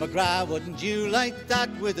 Mrs. McGrath, wouldn't you like that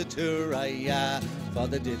with a tooraya for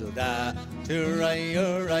the diddle-da?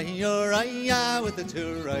 Tooraya, with a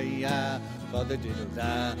tooraya for the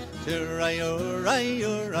diddle-da. Tooraya.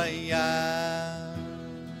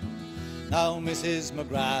 Now Mrs.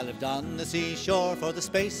 McGrath lived on the seashore for the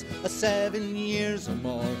space of 7 years or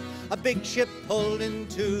more. A big ship pulled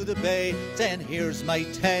into the bay, saying, here's my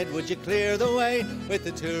Ted, would you clear the way with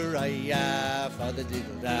the tooraya for the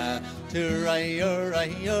diddle-da? Tooraya,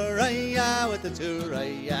 with the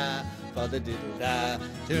tooraya for the diddle-da.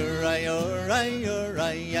 Tooraya.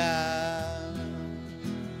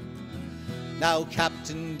 Now,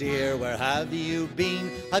 Captain dear, where have you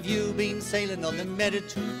been? Have you been sailing on the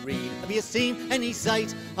Mediterranean? Have you seen any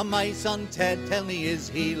sight of my son Ted? Tell me, is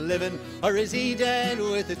he living or is he dead?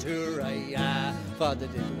 With the tooraya for the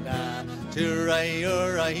diddle-da.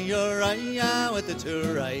 Tooraya, with the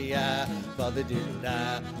tooraya for the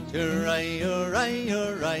diddle-da. Tooraya.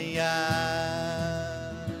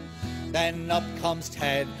 Then up comes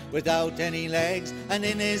Ted without any legs, and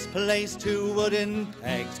in his place 2 wooden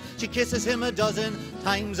pegs. She kisses him a dozen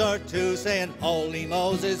times or two, saying, holy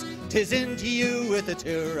Moses, 'tis into you with the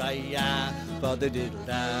tooraya for the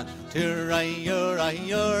diddle-da. Tooraya,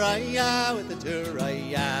 with the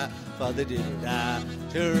tooraya for the diddle-da.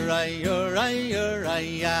 Tooraya.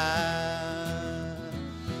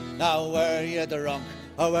 Now were you the drunk,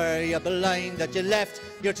 or were you blind, that you left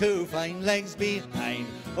your 2 fine legs behind?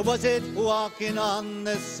 Or was it walking on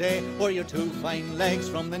the sea? Were your 2 fine legs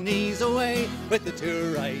from the knees away with the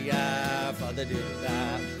tooraya for the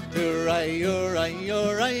diddle-da? Tooraya,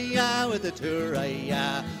 with the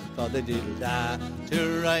tooraya fa the diddle da,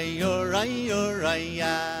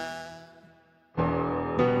 to-ray-o-ray-o-ray-ya.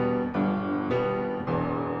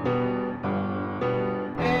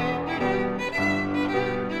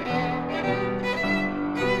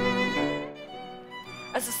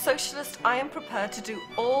 As a socialist, I am prepared to do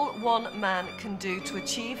all one man can do to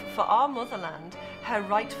achieve for our motherland her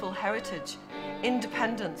rightful heritage,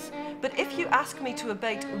 independence. But if you ask me to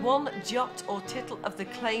abate one jot or tittle of the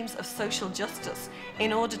claims of social justice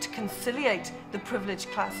in order to conciliate the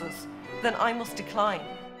privileged classes, then I must decline.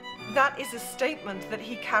 That is a statement that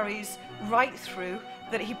he carries right through,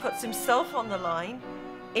 that he puts himself on the line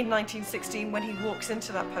in 1916 when he walks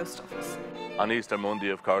into that post office. On Easter Monday,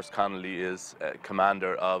 of course, Connolly is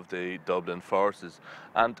commander of the Dublin forces,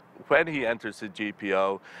 and when he enters the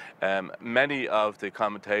GPO, many of the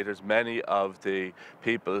commentators, many of the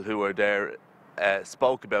people who were there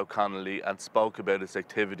spoke about Connolly and spoke about his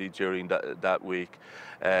activity during that week.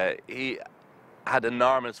 He had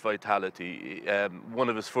enormous vitality. One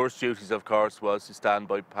of his first duties, of course, was to stand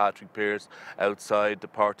by Patrick Pearse outside the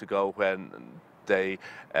Portico when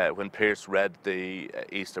Pearse read the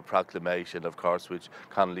Easter Proclamation, of course, which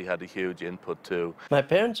Connolly had a huge input to. My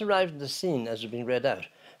parents arrived at the scene as it was being read out.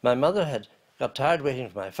 My mother had got tired waiting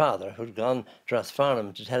for my father, who'd gone to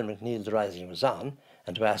Rathfarnham to tell McNeill the rising was on,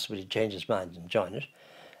 and to ask would he change his mind and join it.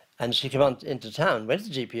 And she came on into town, went to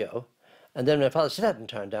the GPO, and then my father still hadn't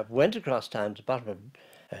turned up, went across town to the bottom of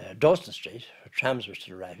Dawson Street, where trams were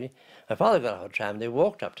still arriving. My father got out of a tram, they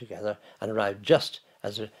walked up together and arrived just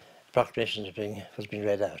as the proclamation was being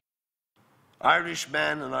read out. Irish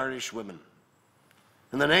men and Irish women,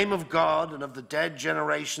 in the name of God and of the dead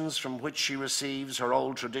generations from which she receives her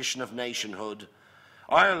old tradition of nationhood,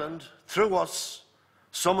 Ireland, through us,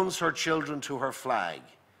 summons her children to her flag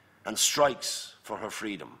and strikes for her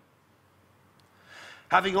freedom.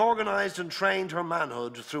 Having organised and trained her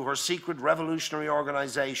manhood through her secret revolutionary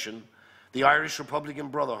organisation, the Irish Republican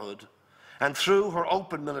Brotherhood, and through her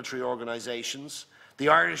open military organisations, the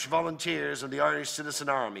Irish Volunteers and the Irish Citizen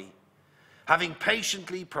Army, having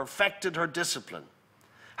patiently perfected her discipline,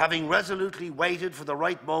 having resolutely waited for the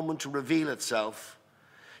right moment to reveal itself,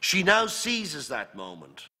 she now seizes that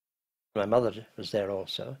moment. My mother was there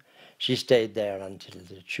also. She stayed there until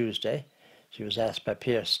the Tuesday. She was asked by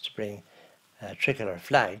Pearse to bring a tricolour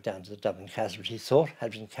flag down to the Dublin Castle, which he thought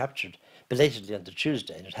had been captured belatedly on the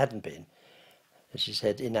Tuesday, and it hadn't been. As she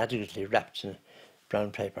said, inadequately wrapped in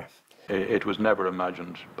brown paper. It was never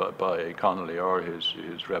imagined by Connolly or his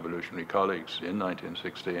revolutionary colleagues in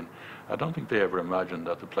 1916. I don't think they ever imagined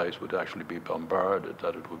that the place would actually be bombarded,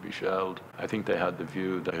 that it would be shelled. I think they had the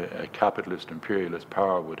view that a capitalist imperialist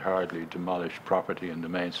power would hardly demolish property in the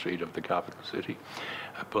main street of the capital city.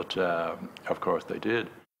 But of course they did.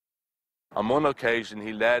 On one occasion,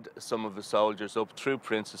 he led some of the soldiers up through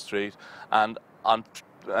Princess Street, and on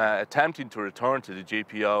attempting to return to the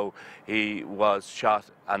GPO, he was shot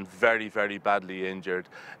and very, very badly injured,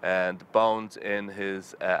 and the bones in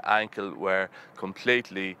his ankle were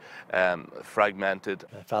completely fragmented.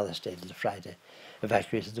 My father stayed till the Friday,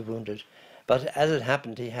 evacuated the wounded. But as it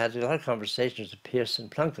happened, he had a lot of conversations with Pearse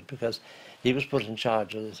and Plunkett, because he was put in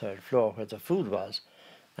charge of the third floor where the food was,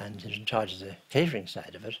 and he was in charge of the catering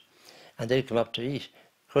side of it, and they'd come up to eat.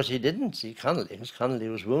 Of course, he didn't see Connolly, because Connolly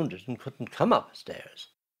was wounded and couldn't come upstairs.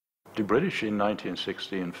 The British in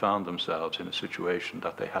 1916 found themselves in a situation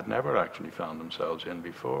that they had never actually found themselves in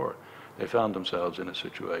before. They found themselves in a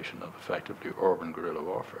situation of effectively urban guerrilla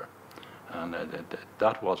warfare. And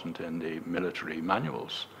that wasn't in the military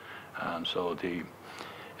manuals. And so the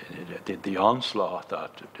onslaught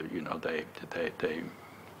that they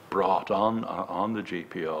brought on the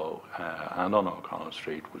GPO and on O'Connell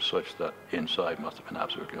Street was such that inside must have been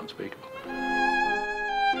absolutely unspeakable.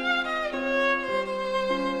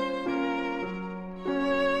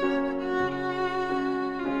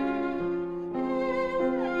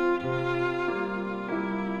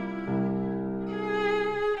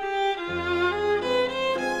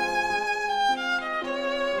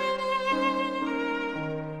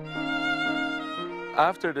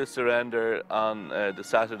 After the surrender on the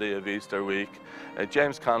Saturday of Easter week,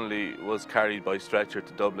 James Connolly was carried by stretcher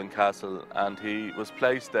to Dublin Castle, and he was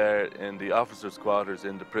placed there in the officers' quarters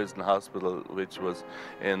in the prison hospital, which was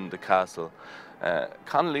in the castle.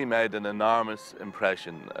 Connolly made an enormous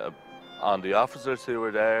impression on the officers who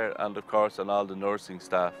were there, and of course on all the nursing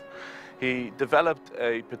staff. He developed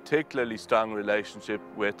a particularly strong relationship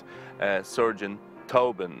with Surgeon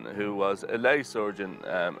Tobin, who was a lay surgeon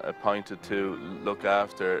appointed to look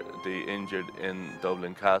after the injured in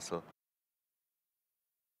Dublin Castle.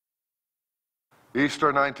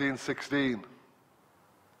 Easter 1916.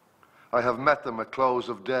 I have met them at close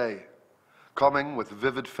of day, coming with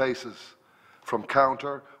vivid faces from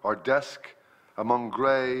counter or desk among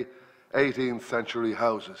grey 18th century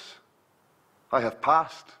houses. I have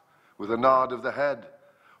passed with a nod of the head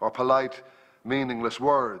or polite, meaningless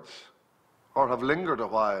words, or have lingered a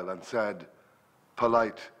while and said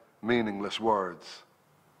polite, meaningless words,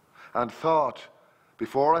 and thought,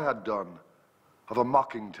 before I had done, of a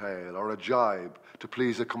mocking tale or a jibe to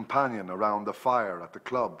please a companion around the fire at the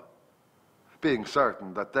club, being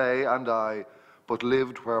certain that they and I but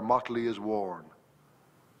lived where motley is worn.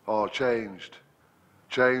 All changed,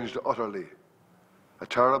 changed utterly. A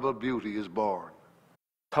terrible beauty is born.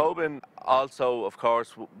 Tobin also, of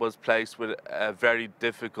course, was placed with a very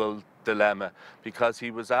difficult dilemma because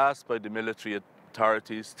he was asked by the military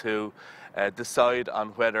authorities to decide on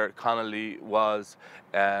whether Connolly was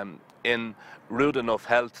in rude enough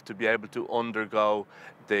health to be able to undergo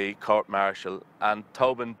the court-martial, and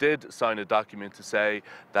Tobin did sign a document to say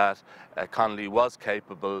that Connolly was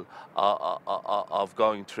capable of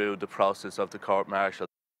going through the process of the court-martial.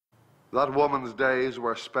 That woman's days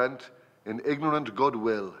were spent in ignorant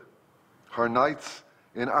goodwill, her nights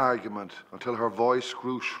in argument until her voice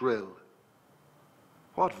grew shrill.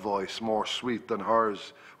 What voice more sweet than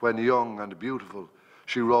hers when young and beautiful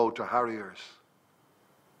she rode to harriers?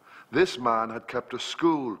 This man had kept a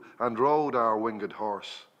school and rode our winged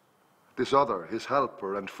horse. This other, his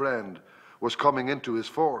helper and friend, was coming into his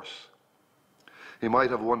force. He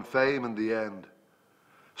might have won fame in the end.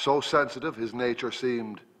 So sensitive his nature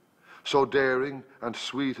seemed, so daring and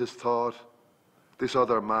sweet his thought. This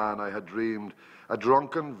other man I had dreamed, a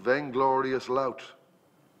drunken, vainglorious lout.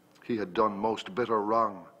 He had done most bitter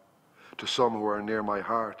wrong to some who are near my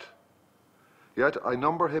heart. Yet I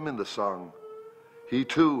number him in the song. He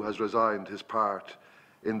too has resigned his part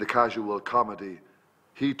in the casual comedy.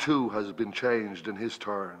 He too has been changed in his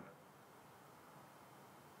turn,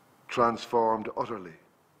 transformed utterly.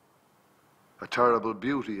 A terrible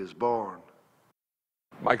beauty is born.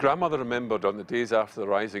 My grandmother remembered on the days after the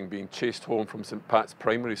Rising being chased home from St Pat's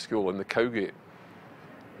Primary School in the Cowgate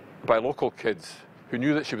by local kids who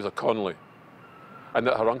knew that she was a Connolly and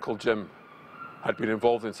that her Uncle Jim had been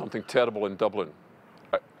involved in something terrible in Dublin.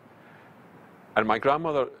 And my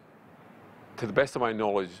grandmother, to the best of my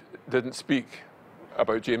knowledge, didn't speak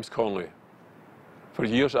about James Connolly for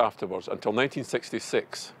years afterwards, until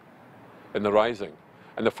 1966 in the Rising.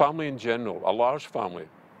 And the family in general, a large family,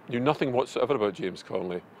 knew nothing whatsoever about James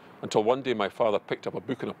Connolly until one day my father picked up a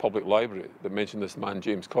book in a public library that mentioned this man,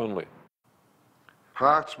 James Connolly.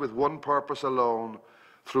 Hearts with one purpose alone,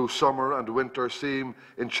 through summer and winter seem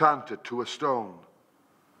enchanted to a stone.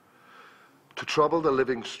 To trouble the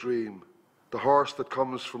living stream, the horse that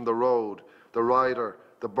comes from the road, the rider,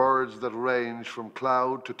 the birds that range from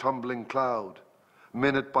cloud to tumbling cloud.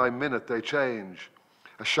 Minute by minute they change,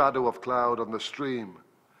 a shadow of cloud on the stream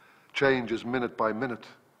changes minute by minute.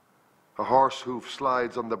 A horse hoof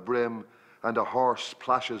slides on the brim and a horse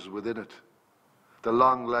splashes within it. The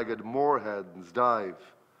long-legged moorhens dive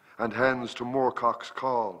and hens to moorcocks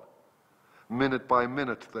call. Minute by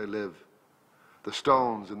minute they live, the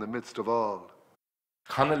stones in the midst of all.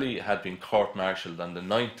 Connolly had been court-martialed on the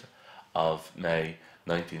 9th of May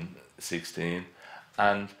 1916,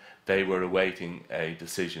 and they were awaiting a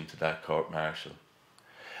decision to that court-martial.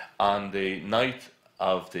 On the night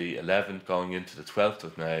of the 11th, going into the 12th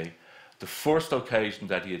of May, the first occasion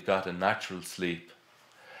that he had got a natural sleep,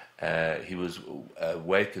 he was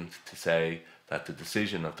awakened to say that the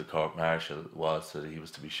decision of the court-martial was that he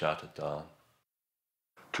was to be shot at dawn.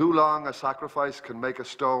 Too long a sacrifice can make a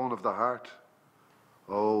stone of the heart.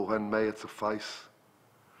 Oh, when may it suffice?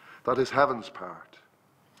 That is heaven's part,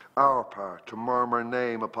 our part, to murmur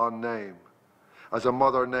name upon name, as a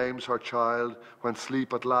mother names her child when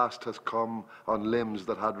sleep at last has come on limbs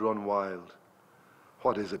that had run wild.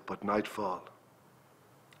 What is it but nightfall?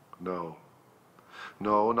 No,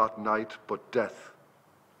 no, not night, but death.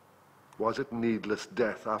 Was it needless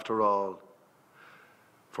death after all?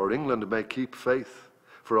 For England may keep faith,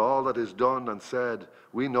 for all that is done and said,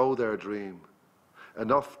 we know their dream.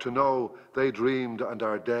 Enough to know they dreamed and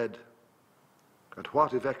are dead. And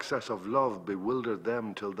what if excess of love bewildered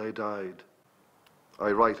them till they died?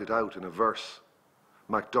 I write it out in a verse.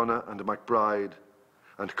 MacDonagh and MacBride,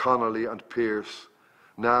 and Connolly and Pearse,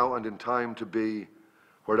 now and in time to be,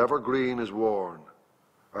 wherever green is worn,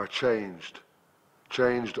 are changed,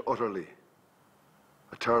 changed utterly.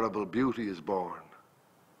 A terrible beauty is born.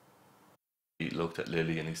 He looked at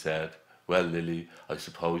Lily and he said, well, Lily, I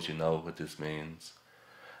suppose you know what this means.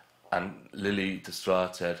 And Lily,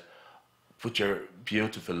 distraught, said, but your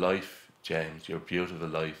beautiful life, James, your beautiful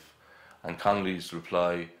life. And Connolly's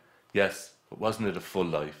reply Yes, but wasn't it a full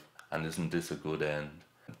life, and isn't this a good end?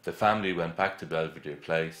 The family went back to Belvedere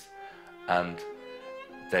Place, and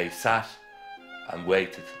they sat and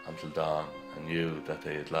waited until dawn and knew that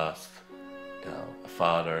they had lost, you know, a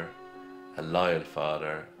father, a loyal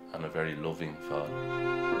father, and a very loving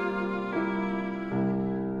father.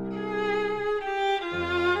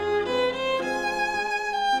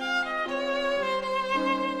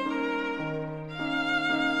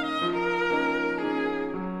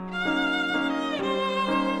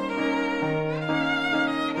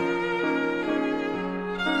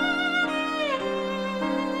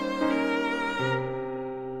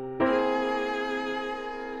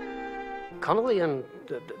 Connolly and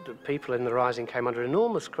the people in the Rising came under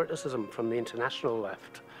enormous criticism from the international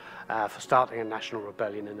left for starting a national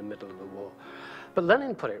rebellion in the middle of the war. But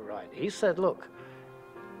Lenin put it right. He said, look,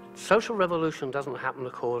 social revolution doesn't happen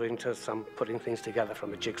according to some putting things together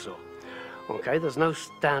from a jigsaw. Okay, there's no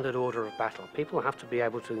standard order of battle. People have to be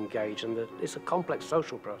able to engage, and it's a complex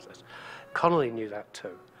social process. Connolly knew that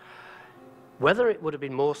too. Whether it would have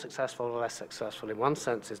been more successful or less successful, in one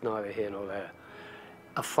sense, is neither here nor there.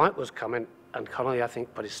 A fight was coming, and Connolly, I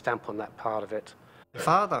think, put his stamp on that part of it. My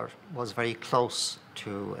father was very close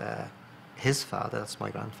to his father, that's my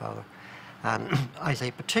grandfather. And I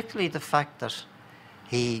say particularly the fact that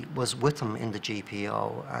he was with him in the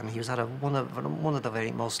GPO, and he was at one of the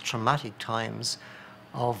very most traumatic times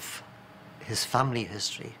of his family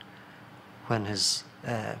history, when his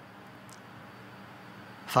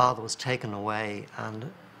father was taken away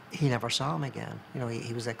and he never saw him again. You know,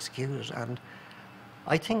 he was executed, and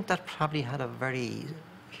I think that probably had a very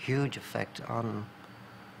huge effect on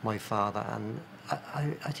my father, and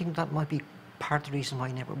I think that might be part of the reason why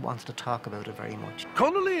he never wanted to talk about it very much.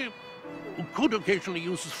 Connolly could occasionally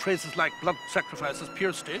use phrases like blood sacrifice, as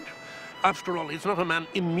Pearse did. After all, he's not a man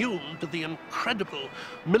immune to the incredible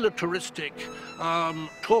militaristic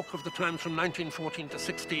talk of the times from 1914 to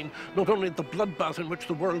 16, not only the bloodbath in which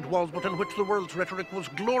the world was, but in which the world's rhetoric was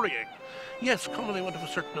glorying. Yes, Connolly would have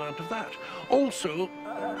a certain amount of that. Also,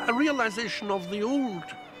 a realization of the old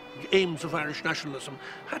aims of Irish nationalism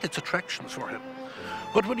had its attractions for him.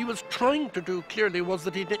 But what he was trying to do clearly was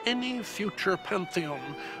that in any future pantheon,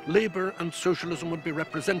 Labour and socialism would be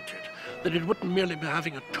represented, that it wouldn't merely be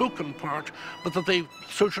having a token part, but that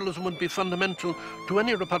socialism would be fundamental to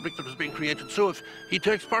any republic that was being created. So if he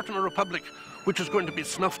takes part in a republic which is going to be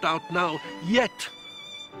snuffed out now, yet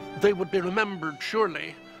they would be remembered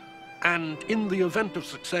surely, and in the event of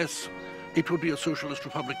success, it would be a socialist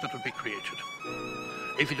republic that would be created.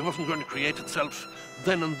 If it wasn't going to create itself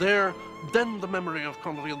then and there, then the memory of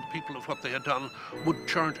Connolly and the people of what they had done would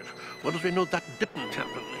charge it. Well, as we know, that didn't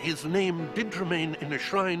happen. His name did remain in a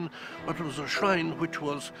shrine, but it was a shrine which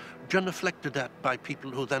was genuflected at by people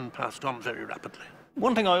who then passed on very rapidly.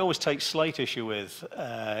 One thing I always take slight issue with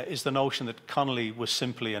is the notion that Connolly was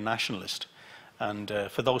simply a nationalist. And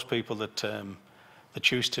for those people that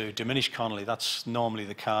choose to diminish Connolly, that's normally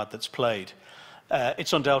the card that's played.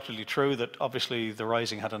 It's undoubtedly true that obviously the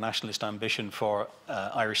Rising had a nationalist ambition for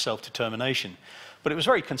Irish self-determination, but it was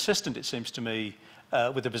very consistent, it seems to me,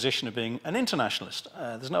 with the position of being an internationalist.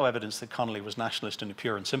 There's no evidence that Connolly was nationalist in a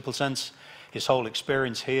pure and simple sense. His whole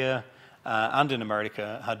experience here and in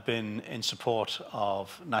America had been in support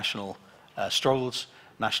of national struggles,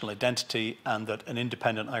 national identity, and that an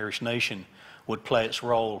independent Irish nation would play its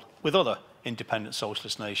role with other independent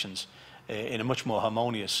socialist nations in a much more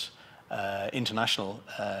harmonious international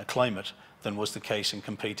climate than was the case in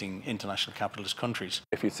competing international capitalist countries.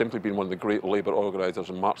 If he'd simply been one of the great labour organisers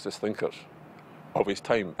and Marxist thinkers of his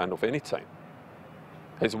time and of any time,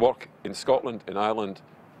 his work in Scotland, in Ireland,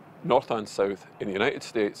 North and South, in the United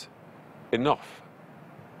States, enough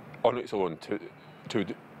on its own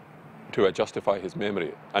to justify his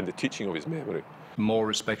memory and the teaching of his memory. More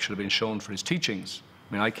respect should have been shown for his teachings.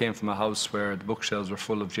 I mean, I came from a house where the bookshelves were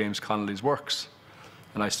full of James Connolly's works,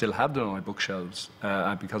 and I still have them on my bookshelves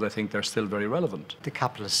because I think they're still very relevant. The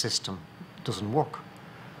capitalist system doesn't work,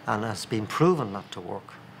 and has been proven not to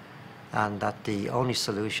work, and that the only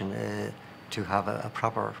solution to have a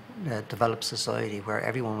proper developed society where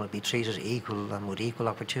everyone will be treated equal and with equal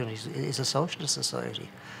opportunities is a socialist society.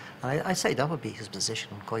 And I say that would be his position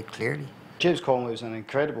quite clearly. James Connolly was an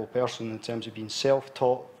incredible person in terms of being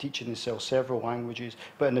self-taught, teaching himself several languages,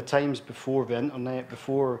 but in the times before the internet,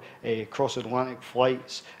 before cross-Atlantic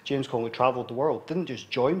flights, James Connolly travelled the world, didn't just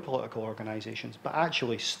join political organisations, but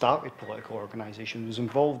actually started political organisations, was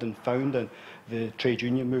involved in founding the trade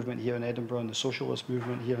union movement here in Edinburgh and the socialist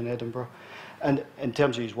movement here in Edinburgh. And in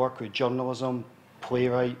terms of his work with journalism,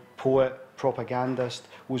 playwright, poet, propagandist,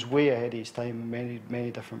 was way ahead of his time in many,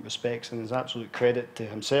 many different respects, and is absolute credit to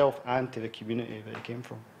himself and to the community that he came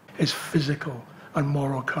from. His physical and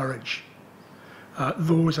moral courage.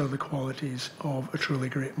 Those are the qualities of a truly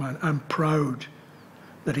great man. I'm proud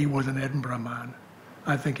that he was an Edinburgh man.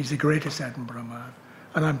 I think he's the greatest Edinburgh man.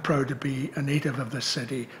 And I'm proud to be a native of this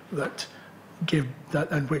city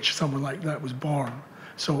in which someone like that was born.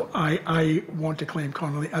 So I want to claim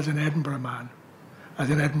Connolly as an Edinburgh man, as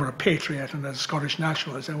an Edinburgh patriot, and as a Scottish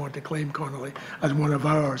nationalist. I want to claim Connolly as one of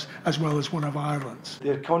ours, as well as one of Ireland's.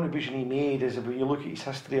 The contribution he made is, when you look at his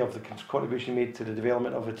history of the contribution he made to the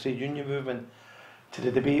development of the trade union movement, to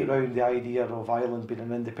the debate around the idea of Ireland being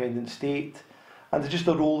an independent state, and just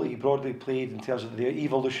the role that he broadly played in terms of the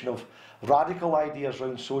evolution of radical ideas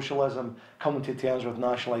around socialism, coming to terms with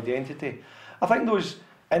national identity. I think those,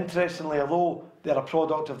 interestingly, although they're a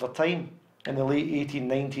product of their time, in the late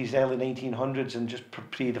 1890s, early 1900s, and just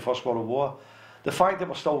pre the First World War, the fact that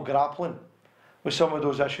we're still grappling with some of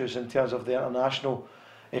those issues in terms of the international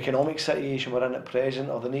economic situation we're in at present,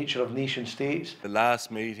 or the nature of nation states. The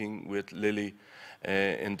last meeting with Lily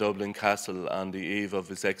in Dublin Castle on the eve of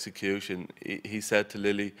his execution, he said to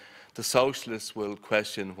Lily, "The socialists will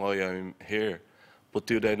question why I'm here, but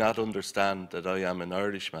do they not understand that I am an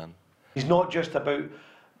Irishman?" He's not just about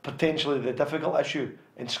potentially the difficult issue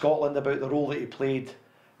in Scotland about the role that he played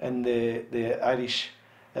in the Irish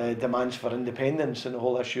demands for independence and the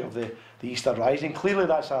whole issue of the Easter Rising. Clearly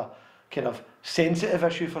that's a kind of sensitive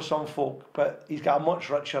issue for some folk, but he's got a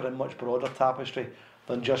much richer and much broader tapestry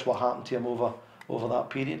than just what happened to him over that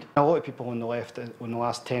period. A lot of people on the left in the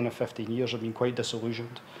last 10 or 15 years have been quite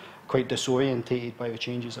disillusioned, quite disorientated by the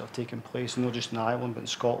changes that have taken place, not just in Ireland but in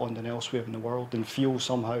Scotland and elsewhere in the world, and feel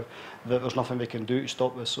somehow that there's nothing they can do to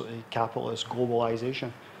stop this sort of capitalist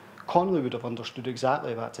globalisation. Connolly would have understood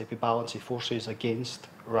exactly that type of balance of forces against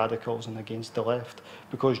radicals and against the left,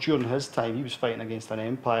 because during his time he was fighting against an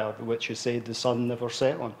empire which he said the sun never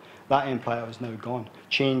set on. That empire is now gone.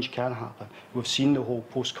 Change can happen. We've seen the whole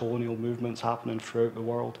post-colonial movements happening throughout the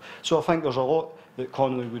world. So I think there's a lot that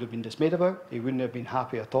Connolly would have been dismayed about. He wouldn't have been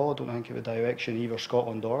happy at all, I don't think, of the direction either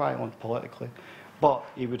Scotland or Ireland politically. But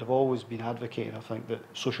he would have always been advocating, I think, that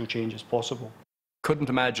social change is possible. Couldn't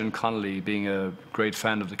imagine Connolly being a great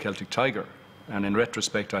fan of the Celtic Tiger. And in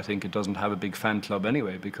retrospect, I think it doesn't have a big fan club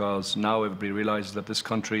anyway, because now everybody realises that this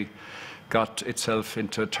country got itself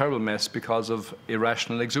into a terrible mess because of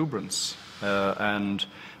irrational exuberance. And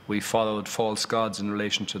we followed false gods in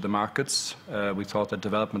relation to the markets. We thought that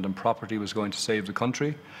development and property was going to save the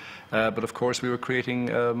country. But of course we were creating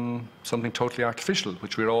something totally artificial,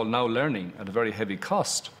 which we're all now learning at a very heavy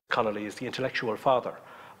cost. Connolly is the intellectual father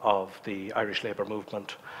of the Irish labour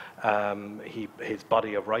movement. His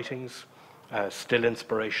body of writings, still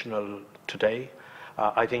inspirational today.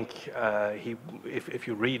 I think if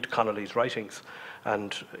you read Connolly's writings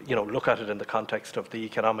and look at it in the context of the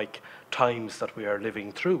economic times that we are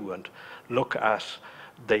living through, and look at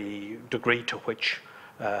the degree to which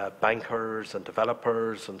bankers and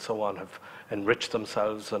developers and so on have enriched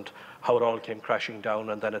themselves, and how it all came crashing down,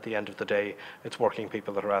 and then at the end of the day it's working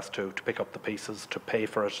people that are asked to pick up the pieces, to pay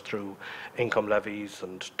for it through income levies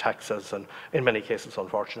and taxes, and in many cases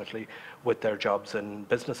unfortunately with their jobs in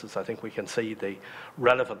businesses. I think we can see the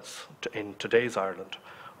relevance in today's Ireland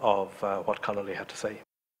of what Connolly had to say.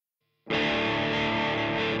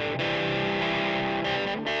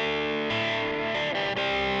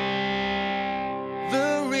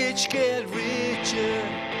 The rich get richer,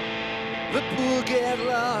 the poor get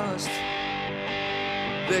lost.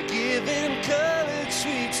 They're giving coloured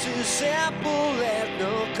sweets to sample at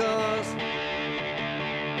no cost.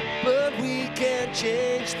 But we can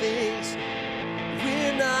change things,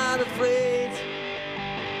 we're not afraid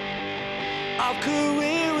of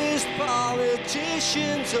careerist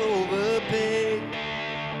politicians overpaid.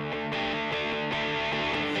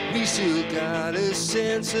 We still got a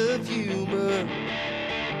sense of humor.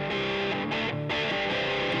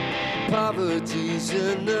 Poverty's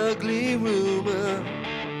an ugly rumor.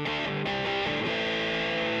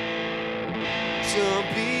 Some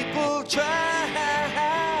people try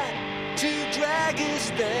to drag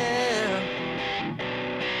us down.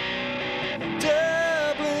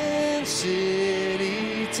 Dublin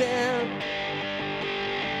city town,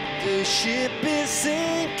 the ship is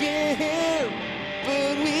sinking,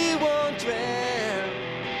 but we won't drown.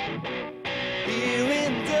 Here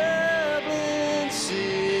in Dublin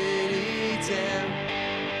city town.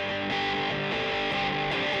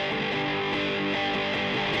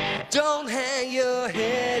 Don't hang your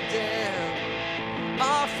head down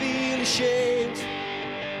or feel ashamed.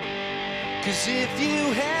 'Cause if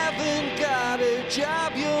you haven't got a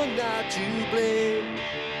job, you're not to blame.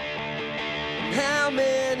 How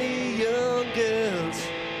many young girls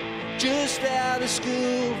just out of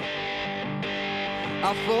school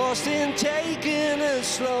are forced in taking a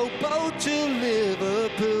slow boat to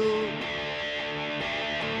Liverpool?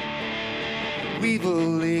 We've a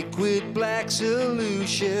liquid black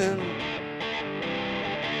solution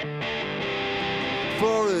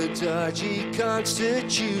for a dodgy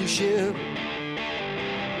constitution.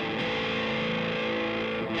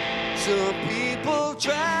 Some people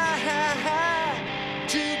try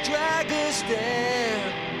to drag us down.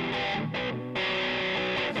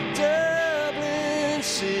 Dublin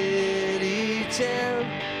city town,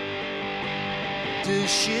 the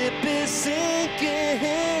ship is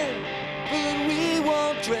sinking, but we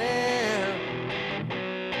won't drown.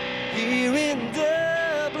 Here in